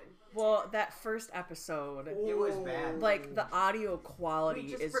expected. Well, that first episode, It was bad. like the audio quality We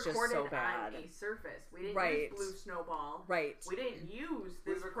just is just recorded so bad. on a Surface. We didn't Right. use Blue Snowball. Right. We didn't use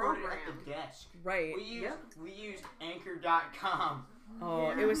We this recorded program. at the desk. Right. We used Anchor.com. Oh,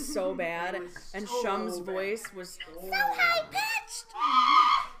 Yeah. it was so bad. It was And so Shum's bad. voice was Oh. high pitched.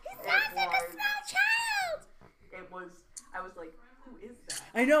 He sounds like a small child. It was. I was like, who is that?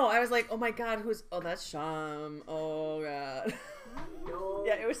 I know. I was like, oh my god, that's Shum. Oh god. No.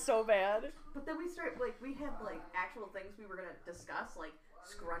 Yeah, it was so bad. But then we we had actual things we were gonna discuss, like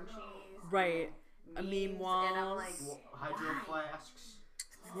scrunchies. Right. Memes, Meme and I'm walls. like, Hydro why? flasks.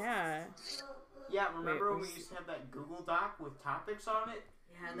 Yeah. Yeah, remember when was- we used to have that Google Doc with topics on it?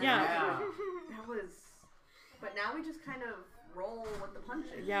 Yeah. And then Yeah. That was. But now we just kind of roll with the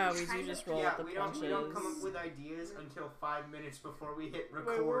punches. Yeah, we do Kind just of- roll Yeah, with the we don't come up punches. with ideas until 5 minutes before we hit Wait,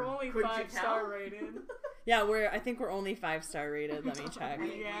 record. we're only Could you 5-star tell? rated. Yeah, I think we're only 5-star rated. Let me check.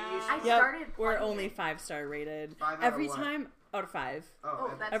 Yeah. I Yep, started. we're plugging only it. 5-star rated. 5 out Every of what? time out of 5. Oh,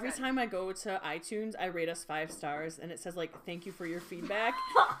 Oh, that's Every good. time I go to iTunes, I rate us 5 stars, and it says thank you for your feedback.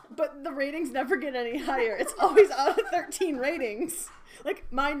 But the ratings never get any higher. It's always out of 13 ratings.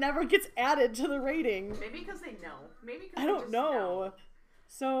 Mine never gets added to the rating. Maybe because they know. Maybe because I don't know.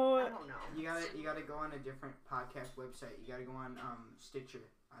 So I don't know. you gotta go on a different podcast website. You gotta go on Stitcher.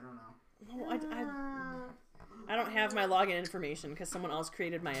 I don't know. no, I don't have my login information because someone else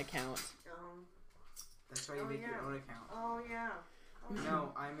created my account. That's why you Oh, make your yeah. own account. Oh yeah.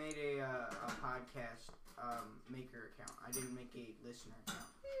 No, I made a podcast maker account. I didn't make a listener account.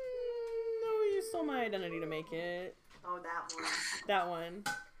 No, you stole my identity to make it. Oh, that one. That one.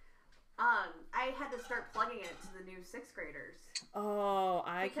 I had to start plugging it to the new 6th graders. Oh,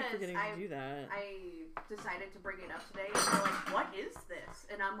 I keep Because forgetting to do that. I decided to bring it up today, and they're like, "What is this?"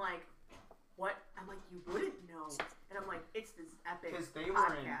 And I'm like, "What?" I'm like, "You wouldn't know." And I'm like, "It's this epic 'Cause they were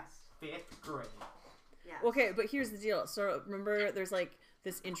in podcast." 5th grade. Yeah. Okay, but here's the deal. So remember, there's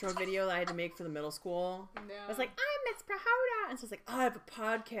this intro video that I had to make for the middle school. Yeah. I was like, I'm Miss Prahoda, and so it's like, I have a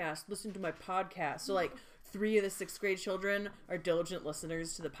podcast. Listen to my podcast. So 3 of the 6th grade children are diligent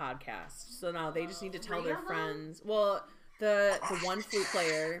listeners to the podcast. So now they just need to tell 3 their of them? friends. Well, the one flute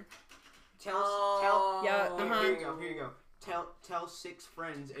player. Tell Yeah, Here, uh-huh. here you go. Tell 6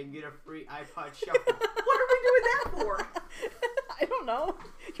 friends and get a free iPod Shuffle. What are we doing that for? I don't know.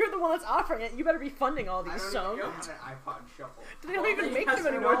 You're the one that's offering it. You better be funding all I these, don't Shum. even have an iPod Shuffle. They don't even Well, make yes, them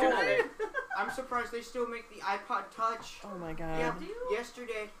anymore, do no. they? I'm surprised they still make the iPod Touch. Oh my god. Yeah, do?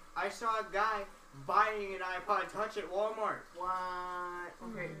 yesterday I saw a guy buying an iPod Touch at Walmart. What?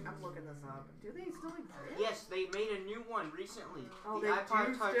 Okay, I'm looking this up. Do they still exist? Yes, they made a new one recently. Oh, the they iPod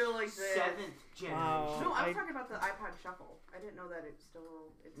do Touch still exist. 7th generation. Wow. No, I was I- talking about the iPod Shuffle. I didn't know that it still.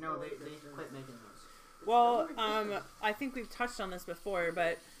 No, they existed. quit making those. Well, I think we've touched on this before,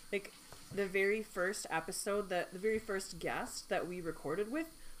 but the very first episode, the very first guest that we recorded with,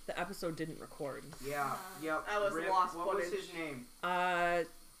 the episode didn't record. Yeah, yep. That was Rip. lost What was footage. his name? I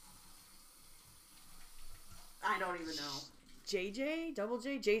don't even know. JJ? Double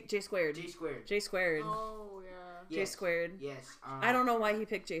J? J squared. J squared. J squared. Oh yeah. J Yes. squared. Yes. I don't know why he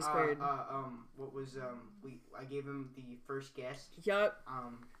picked J squared. What was I gave him the first guest. Yup.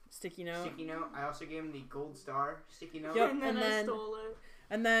 Sticky Sticky note. note. I also gave him the gold star sticky note. Yep. And then and I then- stole it.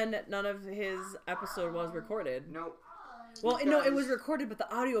 And then none of his episode was recorded. Nope. Well, no, it was Because- recorded, but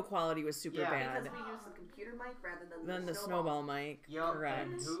the audio quality was super Yeah. bad. Because we used the computer mic rather than Then the snowball mic. Yup. Correct.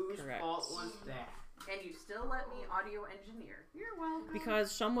 And whose Correct. fault was that? And you still let me audio engineer. You're welcome.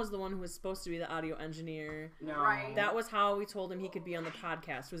 Because Shum was the one who was supposed to be the audio engineer. No. Right. That was how we told him he could be on the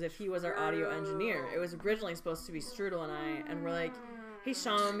podcast, was if he was our audio engineer. It was originally supposed to be Strudel and I, and we're like, hey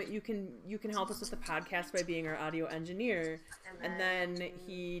Shum, you can help us with the podcast by being our audio engineer. And then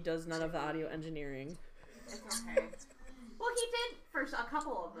he does none of the audio engineering. It's okay. Well, he did for a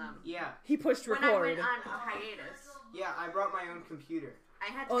couple of them. Yeah. He pushed When I record. went on a hiatus, Yeah. I brought my own computer. I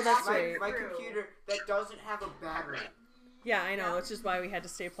had to Oh, that's walk right. My through. computer that doesn't have a battery. Yeah, I know. That's just why we had to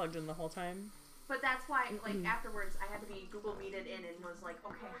stay plugged in the whole time. But that's why, like, afterwards, I had to be Google Meeted in and was like,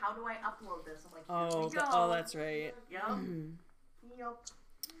 okay, how do I upload this? I'm like, here we go. That's right. Yup. Yup.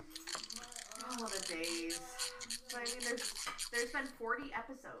 Oh, the days. But I mean, there's been 40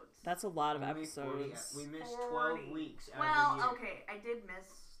 episodes. That's a lot of Only 40 episodes. We missed 40. 12 weeks out of the Well, year. okay, I did miss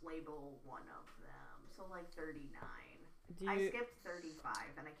label one of them, so like 39. Do I you- skipped 35,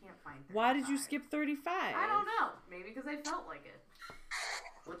 and I can't find 35. Why did you skip 35? I don't know. Maybe because I felt like it.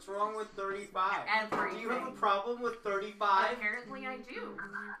 What's wrong with 35? Everything. Do you have a problem with 35? Apparently I do.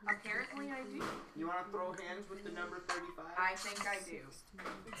 Apparently I do. You want to throw hands with the number 35? I think I do.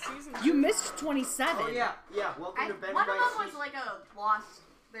 It's season You 2 missed now. 27. Oh yeah, yeah. Welcome to Ben One of Bites them was season- like a lost.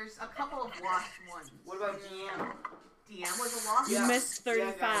 There's a couple of lost ones. What about DM? DM was a lost You one. missed Yeah,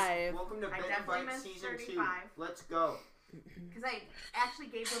 guys, 35. welcome to I Ben definitely Bites missed season 35. 2. Let's go. Because I actually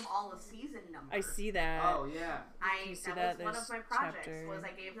gave them all a season number. I see that. Oh yeah. you see that that? was one There's of my projects. chapter. Was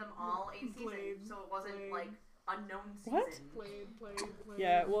I gave them all a season, Blade, so it wasn't Blade. like unknown season. What? Played.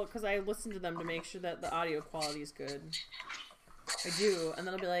 Yeah, well, because I listen to them to make sure that the audio quality is good. I do, and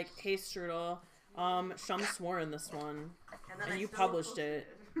then I'll be like, "Hey, Strudel, Shum swore in this one." And then And I you still published posted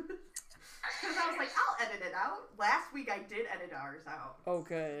Because I was like, I'll edit it out. Last week I did edit ours out. Oh,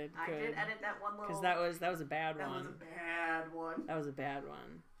 good, I did good. edit that one little. Because that was a bad that one. was a bad one. That was a bad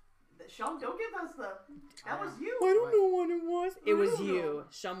one. Shum, don't give us the. That was you. I don't know what it was. It was don't you. know.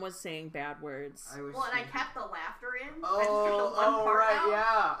 Shum was saying bad words. I was. Well, and I kept the laughter in. I just took the one Oh, part right, out,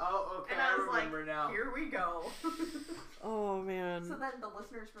 yeah. Oh, okay. And I was like, remember now. here we go. Oh man. So then the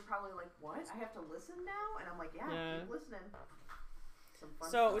listeners were probably like, what? I have to listen now? And I'm like, yeah. Keep listening. Some fun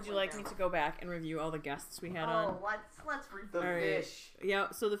So, stuff would you went like me down. to go back and review all the guests we had Oh, on? let's review. The All right. fish.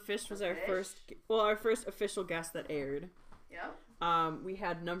 Yeah. So the fish was our Fish? our first official guest that aired. Yep. We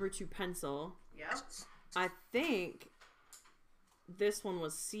had number 2 Pencil. Yep. I think this one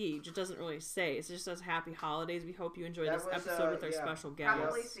was Siege. It doesn't really say. It just says Happy Holidays. We hope you enjoyed That this was, episode with our yeah. special guest.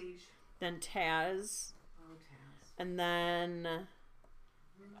 Probably Siege. Then Taz. Oh, Taz. And then,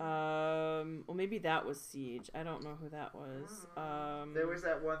 well, maybe that was Siege. I don't know who that was. There was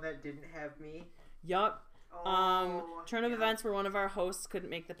that one that didn't have me. Yup. Oh, Turn of yeah. events where one of our hosts couldn't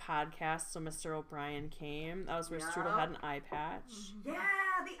make the podcast, so Mr. O'Brien came. That was where Strudel Yup. had an eye patch. Yeah,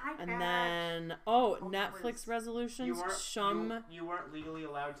 the iPad. And then, that Netflix was- resolutions. Shum You weren't legally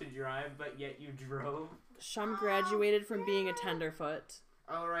allowed to drive, but yet you drove. Shum graduated from being a tenderfoot.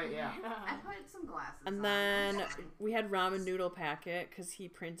 Oh right, yeah. I put some glasses And on. then we had Ramen Noodle Packet because he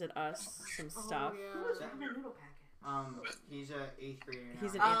printed us some stuff. Who was from the noodle packet? He's a 8th grader now.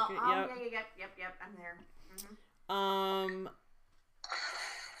 He's an Oh, eighth grade. yep. I'm there.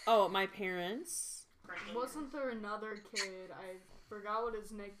 My parents. Wasn't there another kid? I forgot what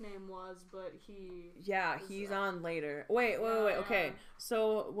his nickname was, but he. Yeah, was, he's on later. Wait. Okay. Yeah.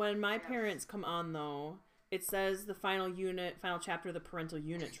 So when my Yes. parents come on, though, it says the final chapter of the Parental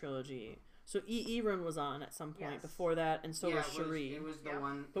Unit trilogy. So Run was on at some point Yes. before that, and so yeah, was it Cherie. It was the Yep.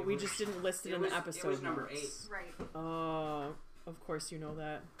 one. But it we was- just didn't list it it in was- the it episode was number notes. Right. Oh, of course you know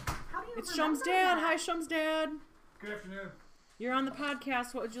that. How do you It's remember Shum's dad. that? Hi, Shum's dad. Good afternoon. You're on the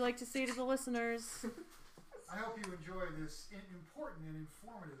podcast. What would you like to say to the listeners? I hope you enjoy this important and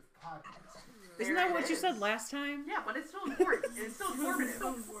informative podcast. Isn't There that it what you is. said last time? Yeah, but it's still important. It's still informative.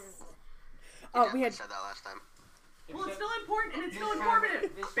 Oh, Yeah, we I had said that last time. Well, it's still important and it's still This time-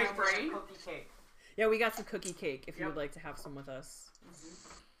 informative. this Big time we had brain. Cookie cake. we got some cookie cake if you Yep. would like to have some with us.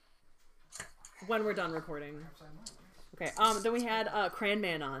 When we're done recording. Perhaps I might. Okay. Then we had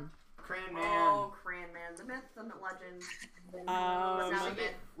Cranman on. Cran Man. Oh, Cranman, the myth, the legend. we Now should the get,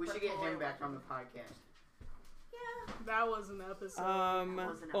 myth, we the should get toy him back on legend. the podcast. Yeah. That was an episode. Oh my That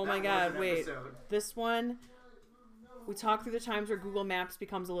was God! an Wait, episode. this one. We talked through the times where Google Maps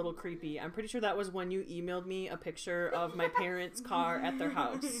becomes a little creepy. I'm pretty sure that was when you emailed me a picture of my parents' car at their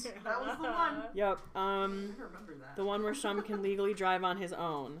house. That was the one. Yep. I remember that. The one where Shum can legally drive on his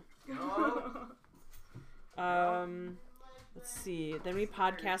own. Let's see. Then we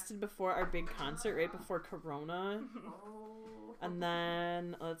podcasted before our big concert, right before Corona. And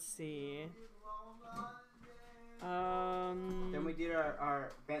then, let's see. Then we did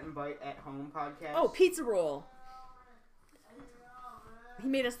our Benton Bite at Home podcast. Oh, Pizza Roll. He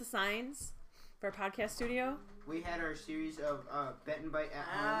made us the signs for our podcast studio. We had our series of Benton Bite at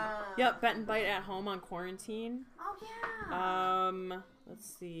Home. Yep, Benton Bite at Home on quarantine. Oh, yeah. Let's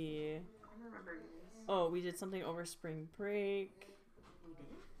see. I remember these. Oh, we did something over spring break.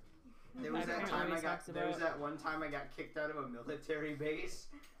 There was that Apparently time we I got. talked There was about- that one time I got kicked out of a military base.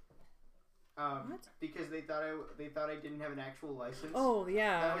 What? Because they thought I didn't have an actual license. Oh,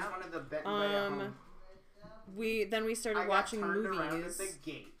 yeah. That was one of the Benton Bite at Home. We started I got watching turned around at movies.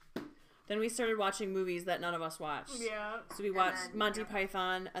 the gate. Then we started watching movies that none of us watched. Yeah. So we watched then, Monty yeah.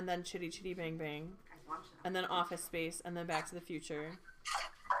 Python, and then Chitty Chitty Bang Bang, I watched that. and then Office Space, and then Back to the Future.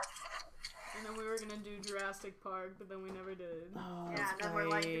 And then we were gonna do Jurassic Park, but then we never did. Oh, Yeah, that's and then we're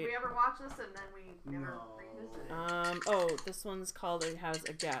like, did right. we ever watch this? And then we never No. revisited. Oh, this one's called It Has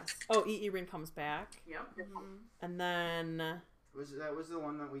a Guess. Oh, E.E. Rin Comes Back. Yep. And then, That was the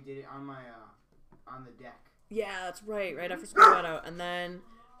one that we did it on my on the deck. yeah, that's right after School Got Out. And then,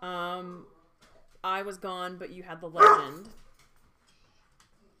 I Was Gone, But You Had the Legend.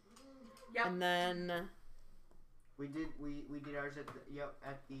 Yep. And then, We did ours at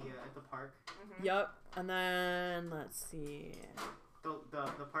the park. yep. And then, let's see. The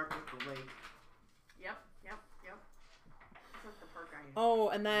park with the lake. Yep. That's the park I. Oh,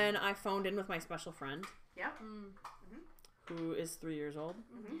 and then I phoned in with my special friend, Yep. who is 3 years old.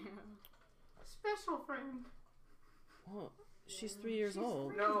 Special friend. Oh, she's 3 years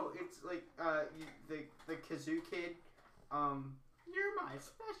old. No, it's like the kazoo kid. You're my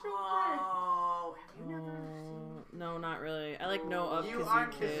special friend. Oh, have you never seen? No, not really. I know of You Kazoo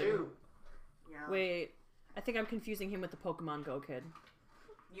aren't Kid. Kazoo. Yeah. Wait, I think I'm confusing him with the Pokemon Go kid.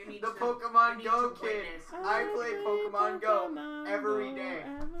 You need The to, Pokemon you need Go to kid. witness. I play Pokemon Go every day.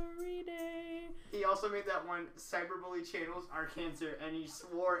 Every day. He also made that one Cyberbully channels are cancer, and he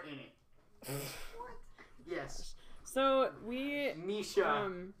swore in it. Yes, So we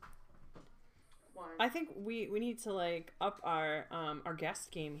Misha. One. I think we need to up our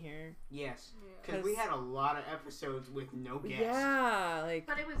guest game here. Yes, Yeah. because we had a lot of episodes with no guests. Yeah,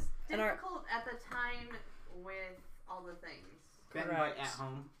 But it was And our- difficult at the time with all the things. Benton Bite Correct. at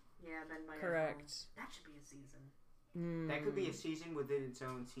Home. Yeah, Ben by Correct. That should be a season. That could be a season within its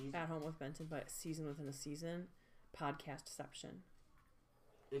own season. At Home with Benton, but season within a season. Podcastception.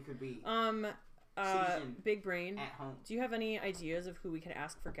 It could be Season. Big Brain. at home. Do you have any ideas of who we could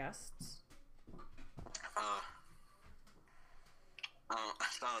ask for guests?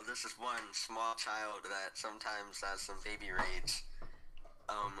 So this is one small child that sometimes has some baby rage.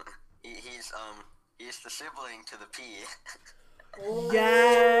 He's the sibling to the P.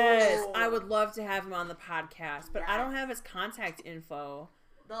 Yes, I would love to have him on the podcast, but I don't have his contact info.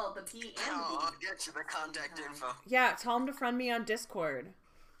 The P and Oh, B. I'll get you the contact info. Yeah, tell him to friend me on Discord.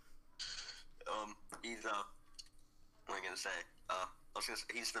 He's what am I gonna say?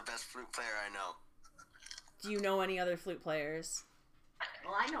 He's the best flute player I know. Do you know any other flute players?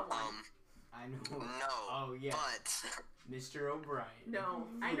 Well, I know one. I know. No. Oh yes, But Mr. O'Brien. No,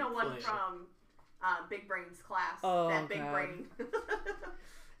 I know one Player. from Big Brain's class. Oh, that Big God. Brain.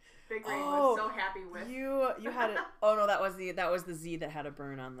 Big Brain Oh, was so happy with. You had it. Oh no, that was the Z that had a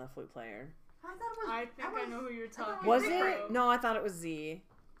burn on the flute player. I thought it was. I think I know who you're talking Was Big it? Brain. No, I thought it was Z.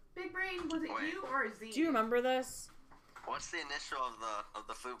 Big Brain, was it Wait. you or Z? Do you remember this? what's the initial of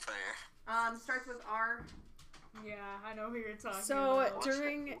the flute player? Starts with R. Yeah, I know who you're talking So about.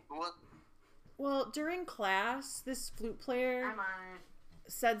 What? during class, this flute player I'm on.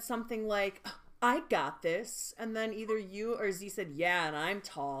 said something like, "I got this," and then either you or Z said, "Yeah, and I'm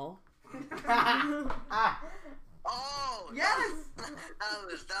tall." Oh Yes!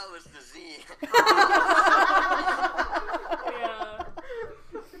 that was the Z. Yeah.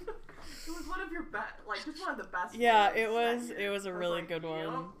 It was one of your best, just one of the best. Yeah, ones it that was. year. It was a I really like, good yep.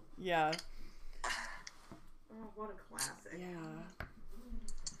 one. Yeah. Oh, what a classic. Yeah.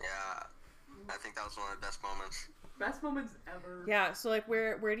 Yeah, I think that was one of the best moments. Best moments ever. Yeah. So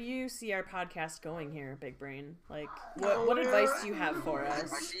where do you see our podcast going here, Big Brain? What advice do you have for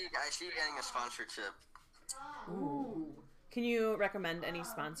us? I see you getting a sponsorship. Ooh. Can you recommend any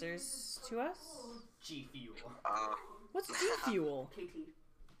sponsors to us? G Fuel. What's G Fuel? KT.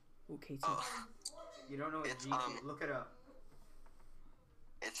 Ooh, KT. You don't know what It's, G Fuel? Look it up.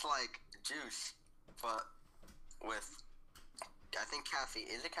 It's like juice, but with, I think caffeine.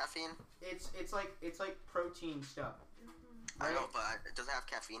 Is it caffeine? It's like protein stuff. I know, but it doesn't have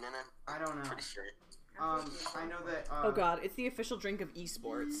caffeine in it. I don't know. Pretty sure. I know that. Oh god, it's the official drink of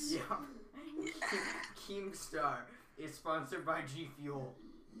esports. Yeah. Keemstar is sponsored by G Fuel.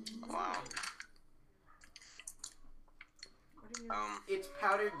 Wow. What do you? It's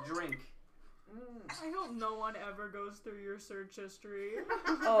powdered drink. I hope no one ever goes through your search history.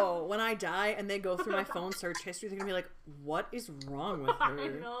 Oh, when I die and they go through my phone search history, they're gonna be like, "What is wrong with I her?"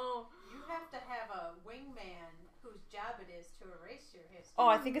 know. You have to have a wingman whose job it is to erase your history. Oh,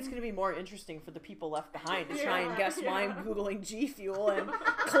 I think it's gonna be more interesting for the people left behind to try and guess why I'm googling G Fuel and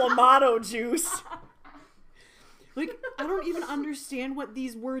Clamato juice. Like, I don't even understand what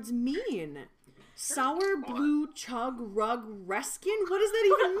these words mean. Sour blue chug rug reskin? What does that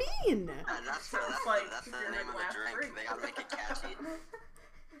even mean? That's like the your name of last the drink. drink. They gotta make it catchy.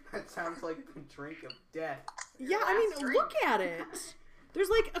 That sounds like the drink of death. Yeah, I mean, look at it. There's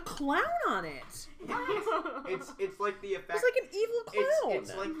like a clown on it. It's like the effect. It's like an evil clown.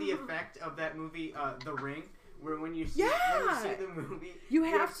 It's like the effect of that movie, The Ring, where when you see the movie, you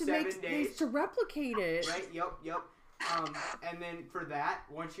have to 7 make days, things to replicate it. right? Yep. And then for that,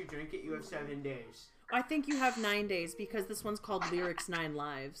 once you drink it, you have 7 days. I think you have 9 days because this one's called Lyrics 9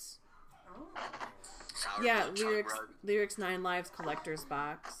 Lives. Oh. Sour Yeah, blue chug rug. Lyrics 9 Lives collector's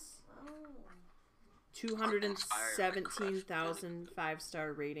box. 217,000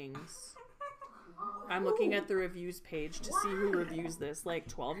 5-star ratings. I'm looking at the reviews page to see who reviews this. Like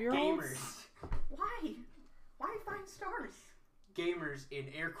 12-year-olds? Gamers. Why? Why 5 stars? Gamers in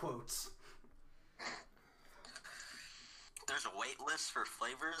air quotes. There's a wait list for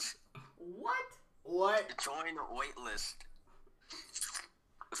flavors. What? Join a wait list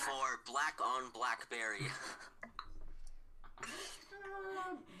for black on blackberry.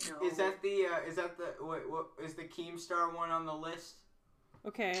 No. Is that the what is the Keemstar one on the list?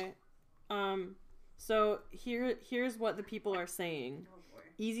 Okay. So here's what the people are saying. Oh boy.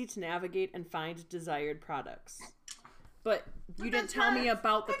 Easy to navigate and find desired products. But you didn't that's tell not- me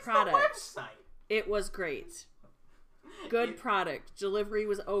about the It's product. The website. It was great. Good product. Delivery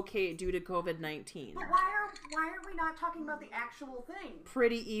was okay due to COVID-19. But why are we not talking about the actual thing?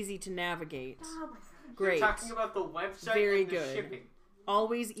 Pretty easy to navigate. Oh my god. Great. You're talking about the website Very and the good. shipping.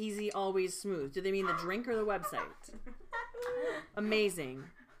 Always easy, always smooth. Do they mean the drink or the website? Amazing.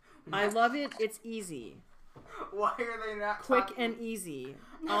 I love it. It's easy. Why are they not Quick talking- and easy.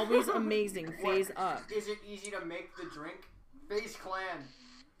 Always amazing. Phase up. Is it easy to make the drink? Phase Clan.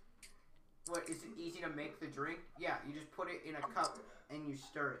 What, is it easy to make the drink? Yeah, you just put it in a cup and you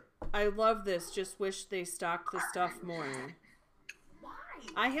stir it. I love this. Just wish they stocked the stuff more. Why?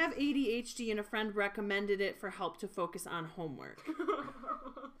 I have ADHD and a friend recommended it for help to focus on homework.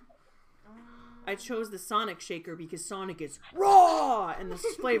 I chose the Sonic shaker because Sonic is raw and the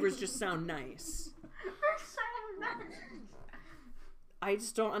flavors just sound nice. I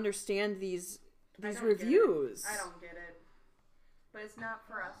just don't understand these I don't get it. reviews. I don't get it. But it's not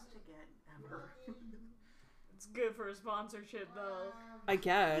for us to get ever. It's good for a sponsorship, though. I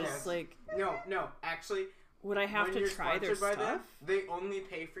guess. Yes. Like, No, actually, would I have when to you're try their sponsored by them, stuff? they only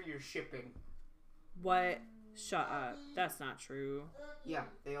pay for your shipping. What? Shut up. That's not true. Yeah,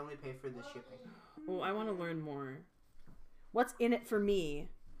 they only pay for the shipping. Oh, I want to learn more. What's in it for me?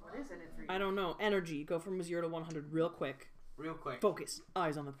 What is in it for you? I don't know. Energy. Go from 0 to 100 real quick. Real quick. Focus.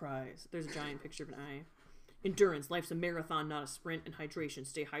 Eyes on the prize. There's a giant picture of an eye. Endurance. Life's a marathon, not a sprint. And hydration.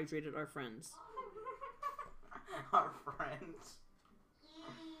 Stay hydrated, our friends. Our friends.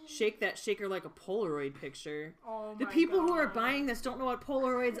 Shake that shaker like a Polaroid picture. Oh The my people who are God. buying this don't know what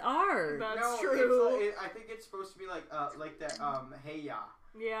Polaroids are. That's No, true. I think it's supposed to be like that. Hey ya.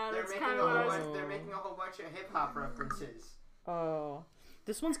 Yeah, They're that's making kind a of whole what I was. bunch. They're making a whole bunch of hip hop references. Oh.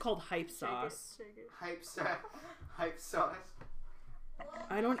 This one's called Hype Sauce. Shake it. Hype sauce.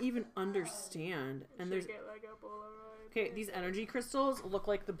 I don't even understand. And there's... Shake it like a Polaroid. Okay, these energy crystals look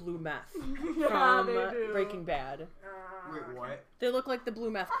like the blue meth Yeah, from they do. Breaking Bad. Wait, what? They look like the blue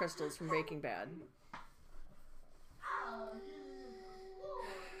meth crystals from Breaking Bad.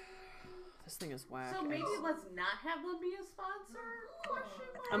 This thing is whack. So maybe let's not have them be a sponsor? Question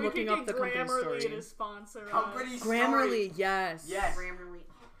mark? I'm We looking could up get the company Grammarly story. to sponsor us. Company story. Grammarly, yes. Yes. Grammarly.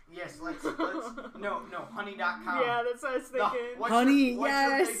 Yes. Let's. No. Honey.com. Yeah, that's what I was No, thinking. Honey, what's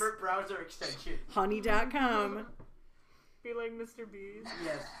yes. your favorite browser extension? Honey.com. Be like Mr. Beast.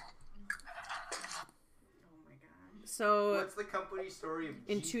 Yes. Oh my god. So, What's the company story of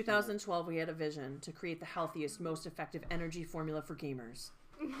in G 2012, we had a vision to create the healthiest, most effective energy formula for gamers.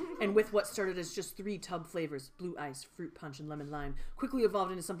 And with what started as just 3 tub flavors, blue ice, fruit punch, and lemon lime, quickly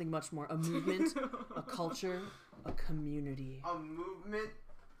evolved into something much more. A movement, a culture, a community. A movement.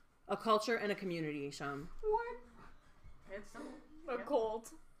 A culture and a community, Sham. What? It's simple. A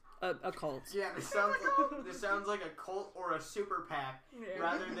cult. A cult. Yeah, this sounds like a cult or a super PAC Yeah.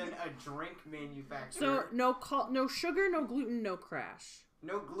 rather than a drink manufacturer. So, no sugar, no gluten, no crash.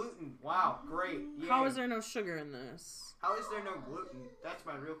 No gluten. Wow, great. Yay. How is there no sugar in this? How is there no gluten? That's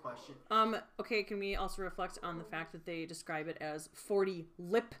my real question. Okay, can we also reflect on the fact that they describe it as 40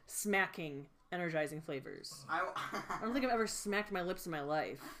 lip-smacking energizing flavors? I don't think I've ever smacked my lips in my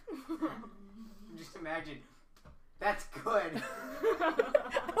life. Just imagine. That's good.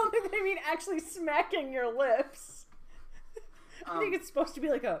 I don't think they mean actually smacking your lips. I think it's supposed to be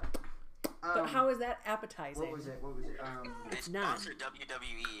like a... But how is that appetizing? What was it? It's not. Sponsor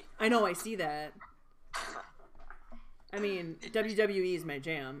WWE. I know, I see that. I mean, WWE is my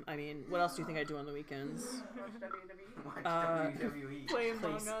jam. I mean, what else do you think I do on the weekends? Watch WWE. Play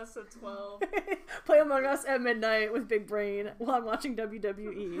Among Us at 12. Play Among Us at midnight with Big Brain while I'm watching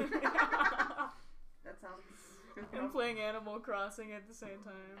WWE. That sounds... And playing Animal Crossing at the same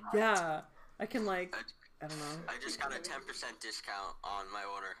time. Yeah. I can, like... I don't know. I just got a 10% discount on my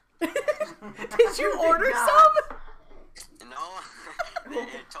order. Did you order some? No,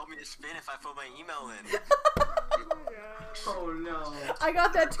 it told me to spin if I put my email in. Oh no. I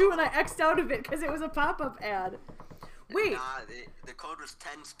got that too and I X'd out of it because it was a pop-up ad. Wait. Nah, the code was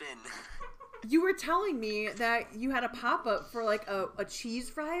 10 spin. You were telling me that you had a pop-up for like a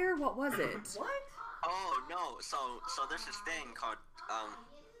cheese fryer? What was it? What? Oh no, so there's this thing called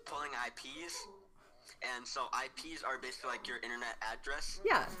pulling IPs. And so IPs are basically like your internet address.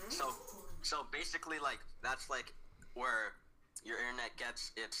 Yeah. So basically like that's like where your internet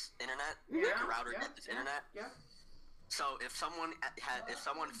gets its internet. Yeah, like your router gets its internet. Yeah. So if someone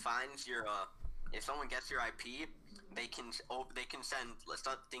finds your if someone gets your IP, they can send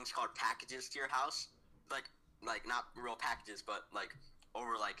things called packages to your house, like not real packages, but like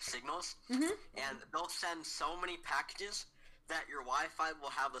over like signals. Mm-hmm. And they'll send so many packages that your Wi-Fi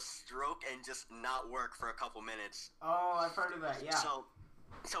will have a stroke and just not work for a couple minutes. Oh, I've heard of that. Yeah. So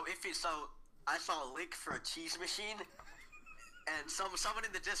I saw a link for a cheese machine, and someone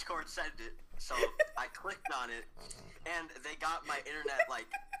in the Discord sent it. So I clicked on it, and they got my internet like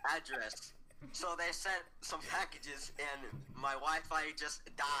address. So they sent some packages, and my Wi-Fi just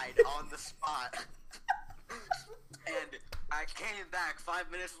died on the spot. And I came back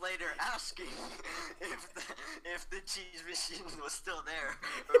 5 minutes later asking if the cheese machine was still there,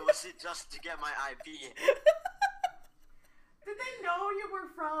 or was it just to get my IP? Did they know you were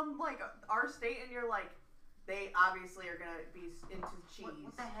from, like, our state and you're like, they obviously are gonna be into cheese?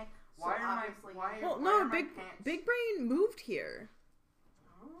 What the heck? Why So are my obviously- Well, why no, are my Big pants? Brain moved here.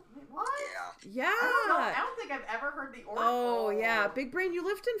 Wait, what? Yeah. Yeah. I don't think I've ever heard the oracle. Oh, yeah. Big Brain, you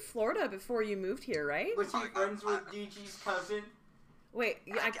lived in Florida before you moved here, right? Was he friends with DG's cousin? Wait,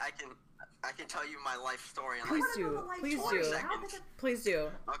 yeah, I can tell you my life story in please like do. Please 20 do. seconds. Please do.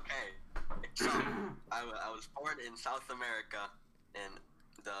 Okay. So I was born in South America in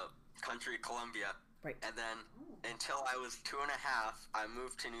the country Colombia. Right. And then until I was 2.5, I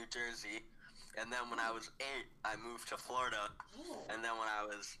moved to New Jersey. And then when I was 8, I moved to Florida. And then when I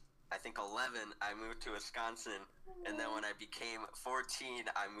was, I think, 11, I moved to Wisconsin. And then when I became 14,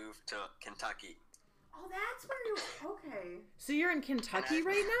 I moved to Kentucky. Oh, that's where you... Okay. So you're in Kentucky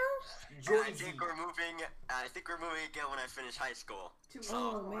right now? And I think we're moving again when I finish high school.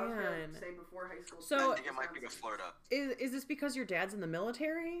 Oh, I was gonna man. say before high school. So- I think it might be to Florida. Is this because your dad's in the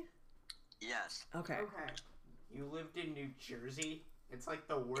military? Yes. Okay. Okay. You lived in New Jersey? It's like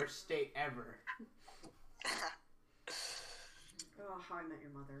the worst state ever. Oh, How I Met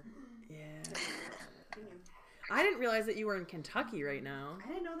Your Mother. Yeah. Damn. I didn't realize that you were in Kentucky right now. I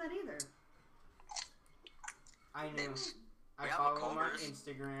didn't know that either. I knew. I We have a follow him on Culver's.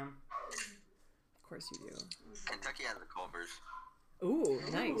 Instagram. Of course you do. Kentucky has the Culvers. Ooh,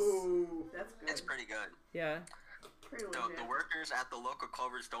 nice. Ooh, that's good. It's pretty good. Yeah. Pretty The legit. workers at the local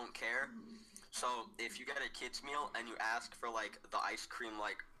Culvers don't care. So if you get a kid's meal and you ask for like the ice cream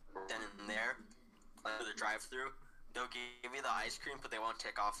like then and there, like the drive-through, they'll give you the ice cream, but they won't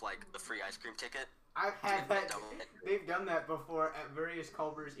take off like the free ice cream ticket. I've had that. Double it. They've done that before at various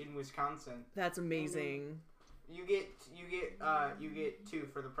Culvers in Wisconsin. That's amazing. You get 2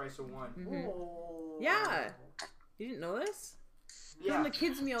 for the price of 1. Mhm. Oh. Yeah. You didn't know this? Yeah. On the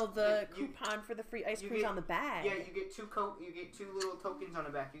kids' meal, the You- coupon for the free ice you cream's get- on the bag. Yeah, you get 2 little tokens on the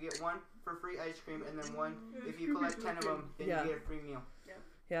back. You get 1 for free ice cream, and then 1 if you collect 10 of them, then Yeah. you get a free meal.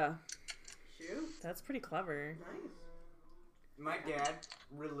 Yeah. Shoot. That's pretty clever. Nice. My dad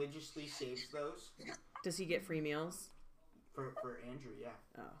religiously saves those Does he get free meals? for Andrew. Yeah.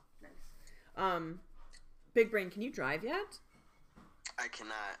 Oh. Nice. Big Brain, can you drive yet? I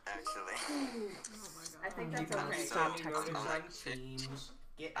cannot actually. I think You that's gotta okay. stop go to texting. some teams.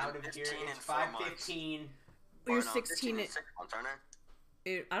 Get out of here. 15 in It's 4 months. 5:15. You're Or no, 15 16. in 6 months, aren't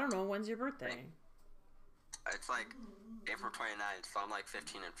I? I don't know. When's your birthday? It's like April 29th, so I'm like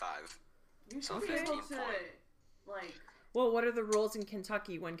 15 and 5. You So should be able 15 to, point. like, Well, what are the rules in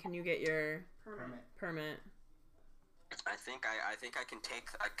Kentucky? When can you get your permit. permit? I think I can take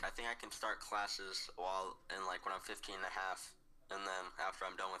I think I can start classes while in like when I'm 15 and a half, and then after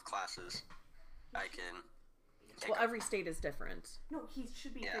I'm done with classes, I can take Well, a- every state is different. No, he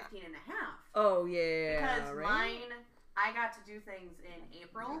should be Yeah. 15 and a half. Oh yeah, Because right. mine, I got to do things in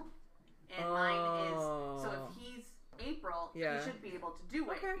April, and mine is, so if he's April, Yeah. he should be able to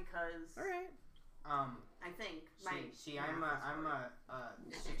do it Okay. because All right. I think See, I'm a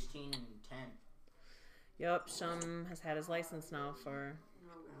 16 and 10. Yep, Shum has had his license now for.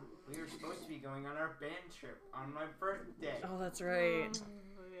 We were supposed to be going on our band trip on my birthday Oh, that's right.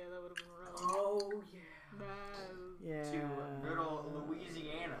 Oh, yeah, that would have been rough. Oh yeah. Yeah. to good old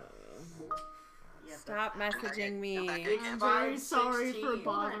Louisiana. Yeah, Stop messaging me. It's I'm very sorry 5:16. for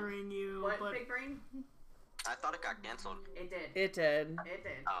bothering you, What, but Big Brain? I thought it got canceled. It did. It did. It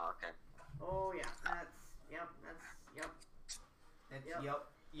did. Oh, okay. Oh yeah. That's yep. That's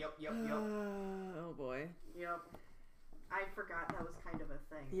Yep. yep. Oh boy. Yep. I forgot that was kind of a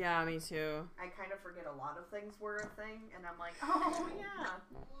thing. Yeah, me too. I kind of forget a lot of things were a thing, and I'm like, oh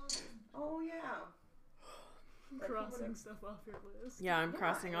yeah, oh yeah. But he crossing would've- stuff off your list. Yeah, I'm Yeah,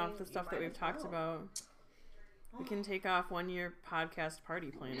 crossing I off mean, the you stuff that might we've as talked well. about. We can take off 1 year podcast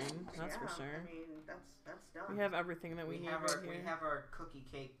party planning. That's yeah, for sure. I mean, that's done. We have everything that we need have right our here. we have our cookie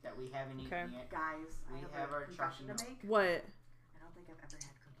cake that we haven't Okay. eaten yet. Guys, We I have have our a confession to chocolate make. What? I don't think I've ever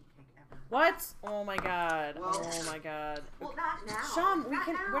had cookie cake ever. What? Oh my god. Well- Oh my god. Well, not now. Shum, Not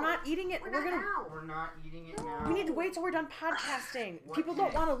now. we're not eating it. We're We're not gonna now. We're not eating it now. we need to wait till we're done podcasting. What People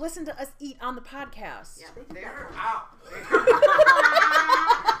don't day? want to listen to us eat on the podcast. Yeah, they do They're that. out.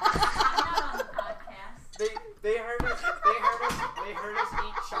 Not on the podcast. They heard us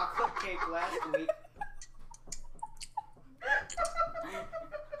eat chocolate cake last week.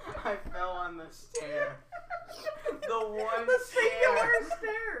 I fell on the stair. The one stair.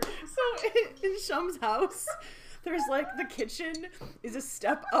 Stairs. So in Shum's house, there's like the kitchen is a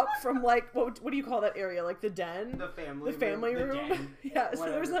step up from like what do you call that area? Like the den, The family room. the den, Yeah. So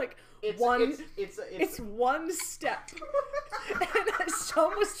there's whatever. like It's one. It's It's one step. And as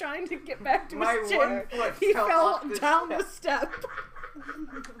Shum was trying to get back to My his chair, one foot he fell fell off the down step. the step.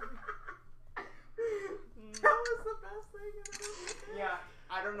 That was the best thing ever. Yeah,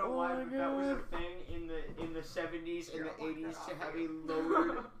 I don't know Oh why, my but that was God. a thing in the 70s and the Sure, lock 80s that to off. have a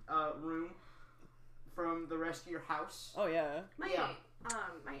lowered room from the rest of your house. Oh yeah. My Yeah.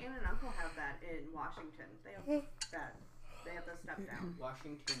 my aunt and uncle have that in Washington. They have that. They have the step down.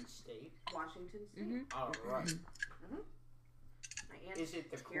 Washington State. Washington State. Mhm. All right. My aunt Is it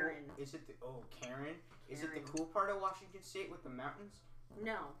the cool? Karen. Is it the Karen? Is it the Karen. cool part of Washington State with the mountains?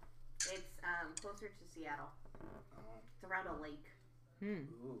 No, it's closer to Seattle. It's around a lake.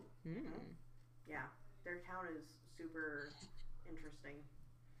 Ooh. Yeah, their town is super interesting.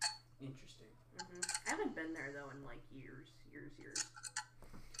 Interesting. I haven't been there though in like years.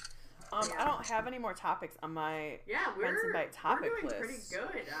 I don't have any more topics on my. Yeah, Friends and Bite topic we're doing list.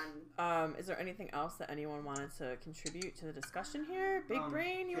 pretty good on. Is there anything else that anyone wanted to contribute to the discussion here? Big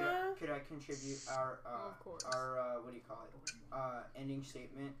Brain, you could wanna? could I contribute our Of course. what do you call it? Ending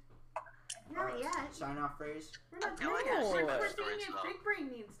statement. Not yet. Sign off phrase. We're not feel like done I yet. have We're stories, seeing if though. Big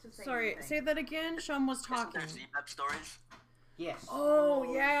Brain needs to say Sorry, anything. say that again. Shum was Isn't talking. there Z-Pep stories? Yes. Oh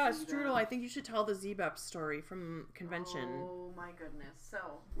Oh, yeah, see Strudel. that. I think you should tell the ZBEP story from convention. Oh my goodness. So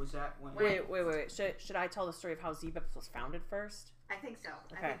Was that when? Wait. Should I tell the story of how ZBEP was founded first? I think so.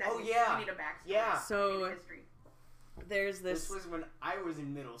 Okay. I think that Oh, needs, yeah. we need a backstory. Yeah. So- We need history. There's This this. was when I was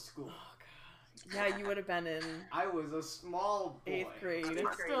in middle school. Oh god. Yeah, you would have been in I was a small boy. 8th grade.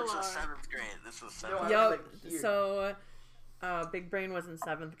 This Still was are. 7th grade. This was No, 7th I grade. was, Yep. like, here. So, Big Brain was in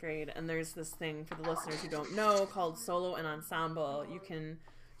 7th grade, and there's this thing for the listeners who don't know called solo and ensemble. You can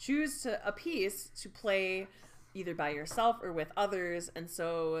choose a piece to play either by yourself or with others, and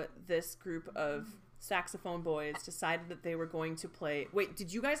so this group of saxophone boys decided that they were going to play. Wait,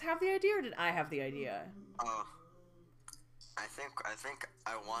 did you guys have the idea, or did I have the idea? I think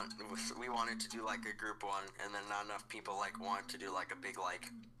we wanted to do like a group one, and then not enough people like wanted to do like a big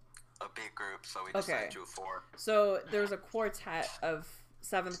group, so we decided to do 4. So there was a quartet of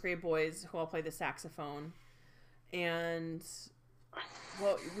 7th grade boys who all play the saxophone, and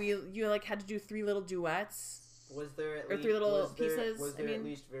well, you like had to do 3 little duets. Was there at Or least, 3 little was there, pieces, Was I there mean. at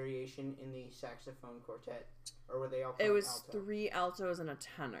least variation in the saxophone quartet, or were they all? It playing was alto? 3 altos and a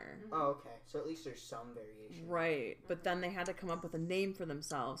tenor. Oh, okay. So at least there's some variation. Right, but then they had to come up with a name for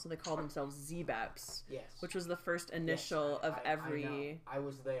themselves, so they called themselves Z-Beps, Yes. which was the first initial Yes, of I every. know. I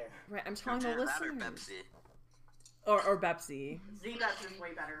was there. Right, I'm telling the That or listeners. Pepsi. Or Bepsi. Z-Beps is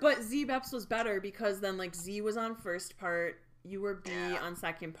way better. But Z-Beps was better because then like Z was on first part, you were B Yeah. on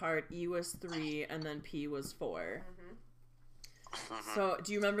second part, E was 3, and then P was 4. Mhm. So,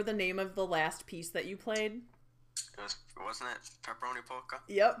 do you remember the name of the last piece that you played? Wasn't it Pepperoni Polka?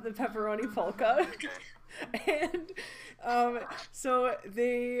 Yep, the Pepperoni Polka. Okay. And so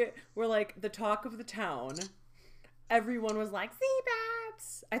they were like the talk of the town. Everyone was like,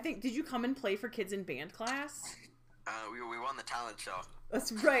 Z-Beps! I think, did you come and play for kids in band class? We won the talent show.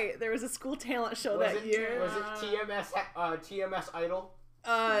 That's right. There was a school talent show Was that it, year. Was it TMS Idol?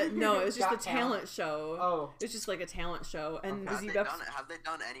 No, it was just a Got talent Talent. show. Oh. It's just like a talent show. And Okay. Have they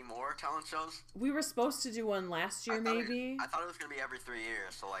done any more talent shows? we were supposed to do one last year, I thought maybe. I thought it was gonna be every 3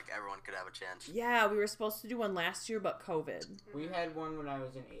 years, so like everyone could have a chance. Yeah, we were supposed to do one last year, but COVID. We had one when I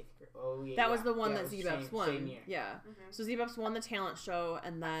was in 8th grade. Oh yeah. That was the one yeah, that it was Z-Beps same- won. Same year. Yeah. So Z-Beps won the talent show,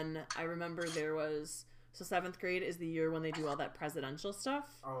 and then I remember there was. So 7th grade is the year when they do all that presidential stuff.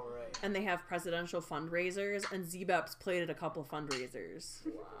 Oh right. And they have presidential fundraisers, and Z-Beps played at a couple fundraisers.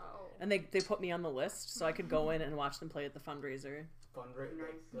 Wow. And they put me on the list so I could go in and watch them play at the fundraiser.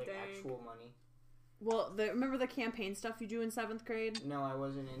 Like Dang. actual money. Well, remember the campaign stuff you do in 7th grade? No, I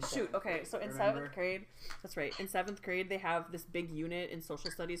wasn't in. Shoot, 7th okay, grade, so in remember? 7th grade, that's right, in 7th grade they have this big unit in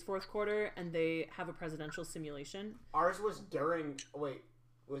social studies 4th quarter, and they have a presidential simulation. Ours was during. Wait,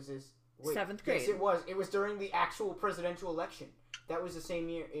 was this? Wait, 7th Yes, grade. it was. It was during the actual presidential election. That was the same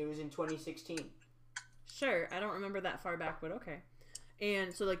year. It was in 2016. Sure, I don't remember that far back, but okay.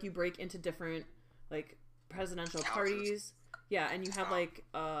 And so, like, you break into different, like, presidential parties. Yeah, and you have, like,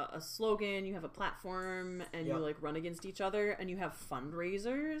 a slogan, you have a platform, and you, Yep. like, run against each other, and you have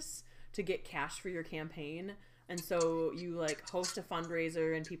fundraisers to get cash for your campaign. And so you, like, host a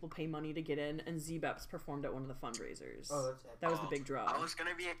fundraiser, and people pay money to get in, and Z-Beps performed at one of the fundraisers. Oh, that's epic. That was the big draw. I was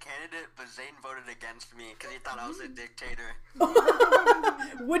gonna be a candidate, but Zane voted against me because he thought I was a dictator.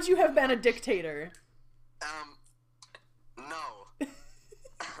 Would you have been a dictator? No.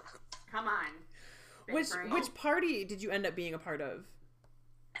 Come on. Big brain. Which party did you end up being a part of?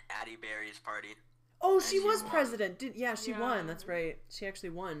 Addie Berry's party. Oh, she she was won. president. She Yeah. won. That's right. She actually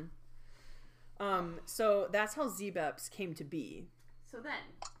won. So that's how Z-Beps came to be. So then,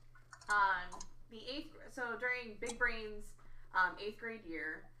 so during Big Brain's 8th grade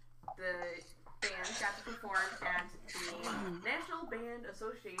year, the band got to perform at the National Band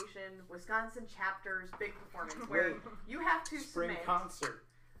Association Wisconsin chapter's big performance, where Wait. you have to Spring submit. concert.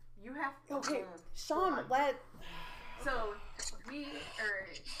 You have Okay, hold Sean, on. So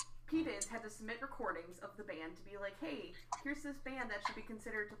P-Dids had to submit recordings of the band to be like, hey, here's this band that should be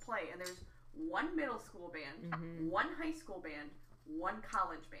considered to play, and there's one middle school band, one high school band, one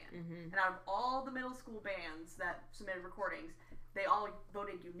college band. And out of all the middle school bands that submitted recordings, they all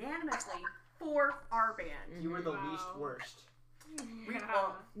voted unanimously for our band. You were the Wow. least worst. We, Yeah.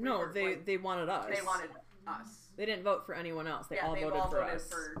 well, we No, were, they like, wanted us. they wanted us. They didn't vote for anyone else. They all they voted all for voted us.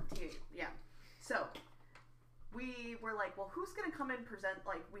 for yeah. So we were like, well, who's gonna come and present?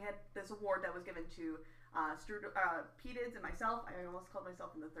 Like, we had this award that was given to P-Dids and myself. I almost called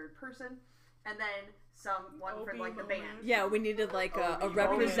myself in the third person, and then someone for like the band. Yeah, we needed like a Oh,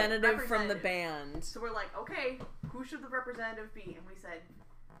 representative from the representative. band. So we're like, okay, who should the representative be? And we said,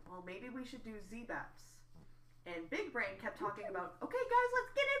 well, maybe we should do Z-Beps. And Big Brain kept talking about, okay, guys,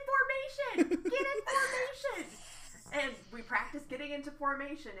 let's get in formation! Get in formation! And we practiced getting into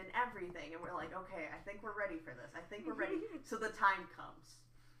formation and everything. And we're like, okay, I think we're ready for this. I think we're ready. So the time comes.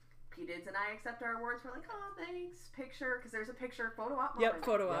 P-Dids and I accept our awards. We're like, oh, thanks. Picture, because there's a picture, photo op moment. Yep,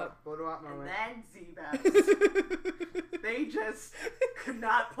 photo Yep, op. photo op And moment. then Z-Beps. They just could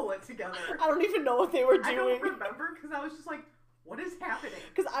not pull it together. I don't even know what they were I doing. don't remember because I was just like, what is happening?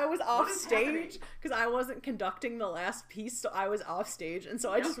 Because I was off is stage, because I wasn't conducting the last piece, so I was off stage, and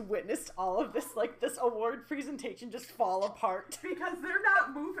so I Yep. just witnessed all of this, like, this award presentation just fall apart. Because they're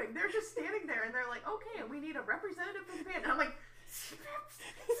not moving. They're just standing there and they're like, okay, we need a representative for the band. And I'm like, Z-Beps,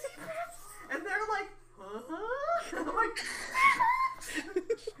 Z-Beps. And they're like, huh? And I'm like,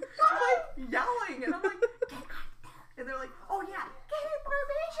 Z-Beps. I'm like yelling. And I'm like, get out there. And they're like, oh yeah, get in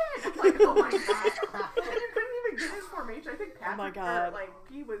formation. I'm like, oh my god. And you couldn't even get in formation. I think Patrick, my God. Or, like,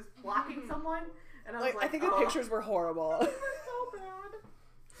 he was blocking someone. And I was Like, like, I think the oh. pictures were horrible. It was so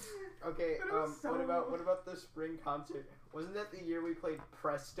bad. Okay. But it what about the spring concert? Wasn't that the year we played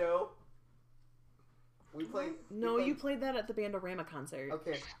Presto? You played that at the Bandorama concert.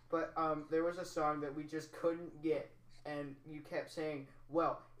 Okay, but there was a song that we just couldn't get, and you kept saying,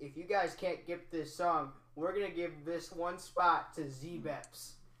 "Well, if you guys can't get this song, we're gonna give this one spot to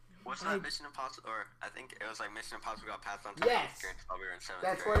Z-Beps." Wasn't that Mission Impossible? Or I think it was like Mission Impossible got passed on to Yes! while we were in 7th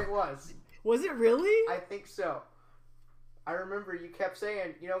That's grade. what it was. Was it really? I think so. I remember you kept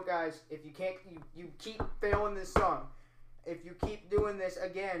saying, guys, if you can't, you keep failing this song. If you keep doing this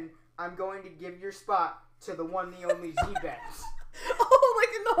again, I'm going to give your spot to the one, the only Z-Beps. Oh,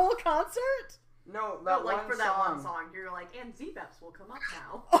 like in the whole concert? No, But that like one for song. that one song, you're like, and Z-Beps will come up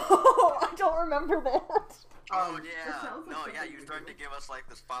now. Oh, I don't remember that. Oh It yeah, sounds like something you we started do. to give us like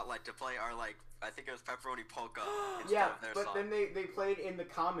the spotlight to play our like I think it was Pepperoni Polka instead Yeah, of their but song. then they played in the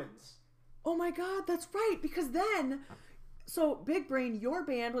Commons. Oh my god, that's right, because then... So, Big Brain, your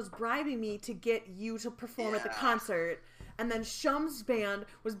band was bribing me to get you to perform at the Yeah. concert, and then Shum's band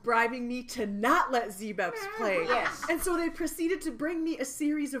was bribing me to not let Z-Beps play. Yes. And so they proceeded to bring me a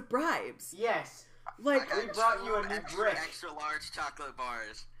series of bribes. Yes. Like, I got we brought you a two new extra, brick. extra large chocolate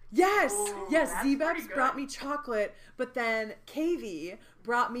bars. yes! Ooh, Yes, that's Z-Beps pretty good. brought me chocolate, but then KV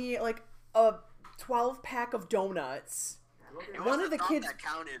brought me, like, a 12-pack of donuts. It One was of the thought kids- that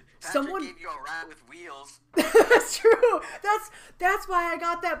counted. Patrick someone- gave you a rat with wheels. That's true! That's why I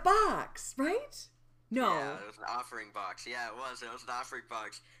got that box, right? No. Yeah, it was an offering box. Yeah, it was. It was an offering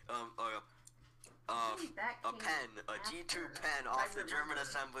box. That A came pen, a G2 after. pen I off the German remember.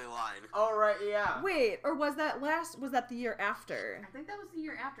 assembly line. All right, yeah. Wait, or was that the year after? I think that was the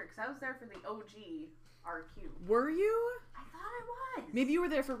year after, because I was there for the OG RQ. Were you? I thought I was. Maybe you were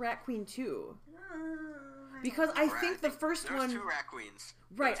there for Rat Queen too. I Because don't I know. think the first There was one, two rat queens.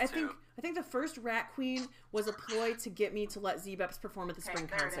 right? There I was think the first Rat Queen was a ploy to get me to let Z-Beps perform at the Okay, spring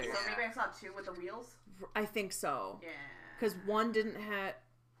there it concert. is. So maybe I saw two with the wheels. I think so. Yeah. Because one didn't have.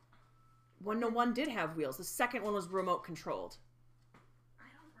 One did have wheels. The second one was remote controlled. I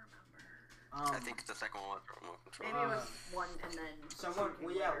don't remember. I think the second one was remote control. Maybe it was one and then Someone, something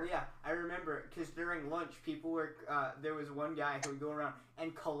well, yeah, later. well, yeah. I remember because during lunch, people were. There was one guy who would go around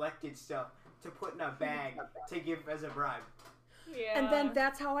and collected stuff to put in a bag to give as a bribe. Yeah. And then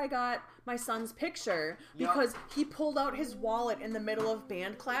that's how I got my son's picture, Yup. because he pulled out his wallet in the middle of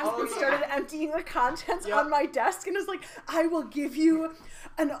band class Oh, and yeah. started emptying the contents Yup. on my desk and was like, I will give you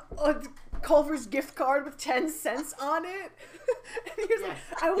a Culver's gift card with 10 cents on it. And he was like,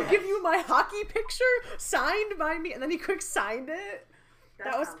 Yes. I will Yes. give you my hockey picture signed by me. And then he quick signed it.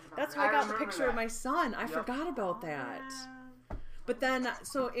 That That's sounds why I I got the remember picture of that. my son. I Yup. forgot about that. But then,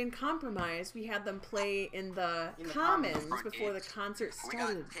 so in Compromise, we had them play in the In the Commons Commons. before the concert We got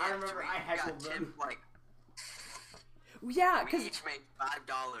started. tipped. I remember I heckled got tipped, them. like, Yeah, we because each made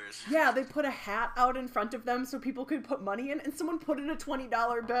 $5. yeah, they put a hat out in front of them so people could put money in, and someone put in a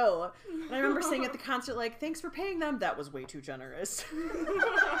 $20 bill. And I remember saying at the concert, like, "Thanks for paying them." That was way too generous.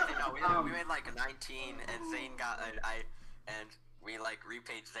 No, we made like 19, and Zane got and we like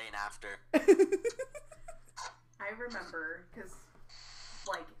repaid Zane after. I remember because,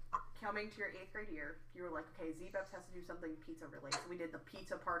 like, coming to your 8th grade year, you were like, okay, Z-Beps has to do something pizza related. So we did the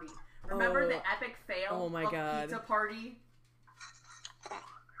pizza party. Remember Oh. the epic fail Oh my of God. pizza party?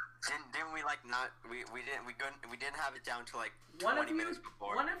 Didn't we like not we didn't have it down to like One 20 of minutes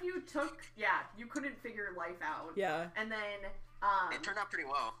before. you took, you couldn't figure life out. Yeah. And then, It turned out pretty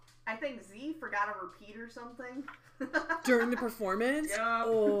well. I think Z forgot a repeat or something. During the performance? Yup.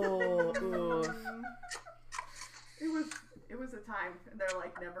 Oh, oof. It was a time, and they're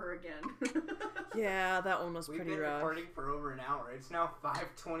like, never again. Yeah, that one was We've pretty been rough. recording for over an hour. It's now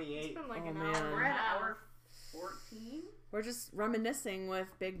 5:28. It's been like Oh, an man. hour. We're and a at half. hour 14. We're just reminiscing with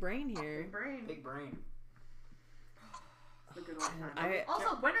Big Brain here. Big brain. Big brain. It's a good old time. I-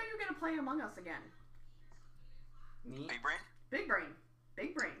 Also, when are you gonna play Among Us again? Me? Big brain? Big brain.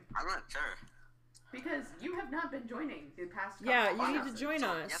 Big brain. I'm not sure. Because you have not been joining the past couple Yeah, of you need to podcasts. join So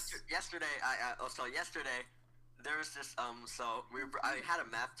us. yesterday there was this I had a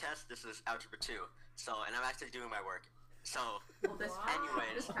math test. This is algebra 2. So and I'm actually doing my work. So Well, this Wow.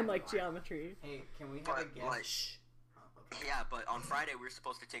 Anyways. this time Unlike you are. geometry. Hey, can we have a But, guest? like- Shh. Oh, okay. yeah, but on Friday we were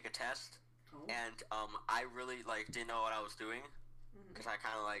supposed to take a test, Oh. and I really didn't know what I was doing because I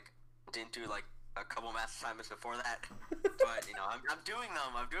kind of didn't do a couple math assignments before that. But I'm doing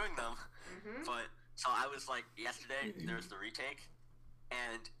them. Mhm. But so I was yesterday there was the retake,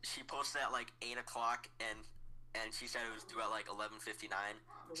 and she posted at 8 o'clock, and she said it was due at 11:59.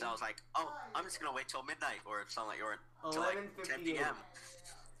 So I was like, oh, I'm just gonna wait till midnight or something or till 10 11:58. p.m.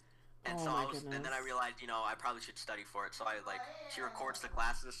 And Oh so my and then I goodness. realized, I probably should study for it. So she records the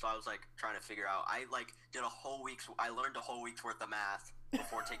classes, so I was like trying to figure out. I did I learned a whole week's worth of math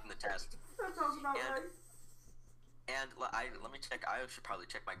before taking the test. That sounds about And- right. And let me check. I should probably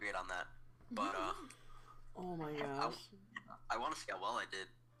check my grade on that. But Oh my gosh. I want to see how well I did.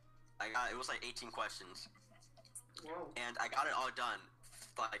 It was like 18 questions, Whoa. and I got it all done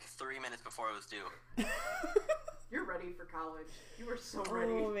like 3 minutes before it was due. You're ready for college. You were so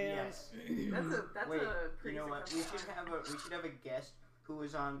ready. Oh man. Yes. That's Wait, a pretty you know what? We successful should have a guest who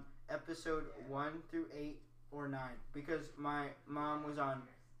was on episode 1 through 8 or 9 because my mom was on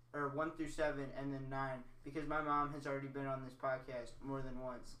 1 through 7 and then 9 because my mom has already been on this podcast more than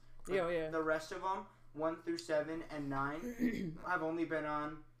once. But Yeah. The rest of them, 1 through 7 and 9, I've only been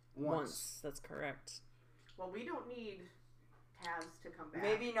on once. That's correct. Well, we don't need Taz to come back.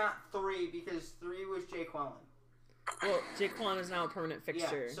 Maybe not 3 because 3 was Jake Wellen. Well, Jake Quan is now a permanent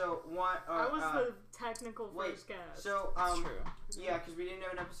fixture. Yeah. So one. I was the technical wait, first guest. So That's true. yeah, because we didn't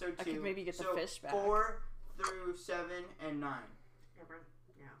have an episode 2. I could maybe get the so fish back. 4 through 7 and 9. Yeah, Brent.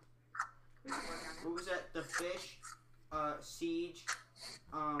 Yeah. We can work on What was that? The fish, Siege,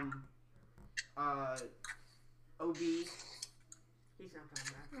 OB. He's not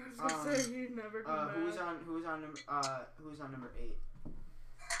coming back. I was gonna say you never come back. Who was on number 8?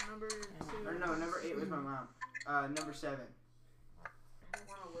 Number 2. Or no, number 8 was my mom. Number 7. I don't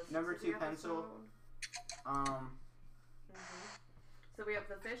wanna listen Number to 2 the pencil. episode. So we have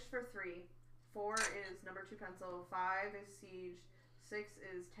the fish for 3. 4 is number 2 pencil. 5 is Siege. 6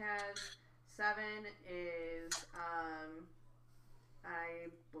 is Taz. 7 is I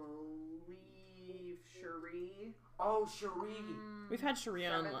believe Cherie. Oh, Cherie. We've had Cherie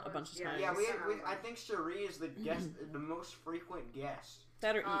on 7 a bunch of yeah, times. Yeah, I think Cherie is the guest, the most frequent guest,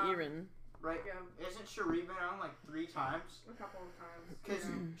 That or Um, Erin. right? Yeah, Isn't Cherie been on like 3 times? a couple of times. Because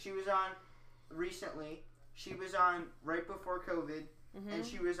Yeah. she was on recently. She was on right before COVID, and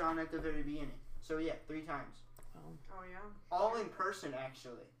she was on at the very beginning. So yeah, 3 times. Oh yeah. All in person,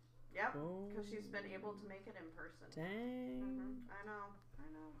 actually. Yep. Oh, Because she's been able to make it in person. dang. I know.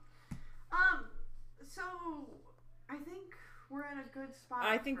 So I think we're in a good spot.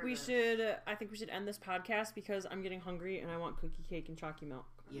 I think for we this. should. I think we should end this podcast because I'm getting hungry and I want cookie cake and chalky milk.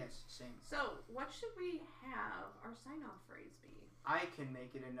 Yes, same. So what should we have our sign-off phrase be? I can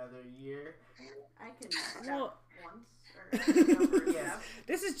make it another year. I can step Well- once or number of Yes. steps.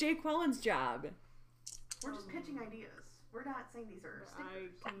 This is Jake Wellen's job. We're just pitching ideas. We're not saying these are I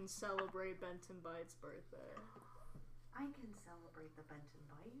stickers. can celebrate Benton Bite's birthday. I can celebrate the Benton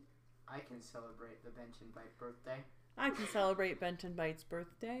Bite. I can celebrate the Bench and Bite birthday. I can celebrate Benton Bite's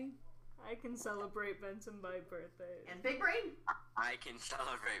birthday. I can celebrate Benton Bite birthday. And Big Brain. I can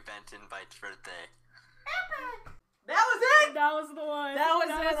celebrate Benton Bite's birthday. That was it. That was the one. That was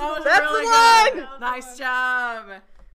it. That was the really one. good. That was the Nice one. job.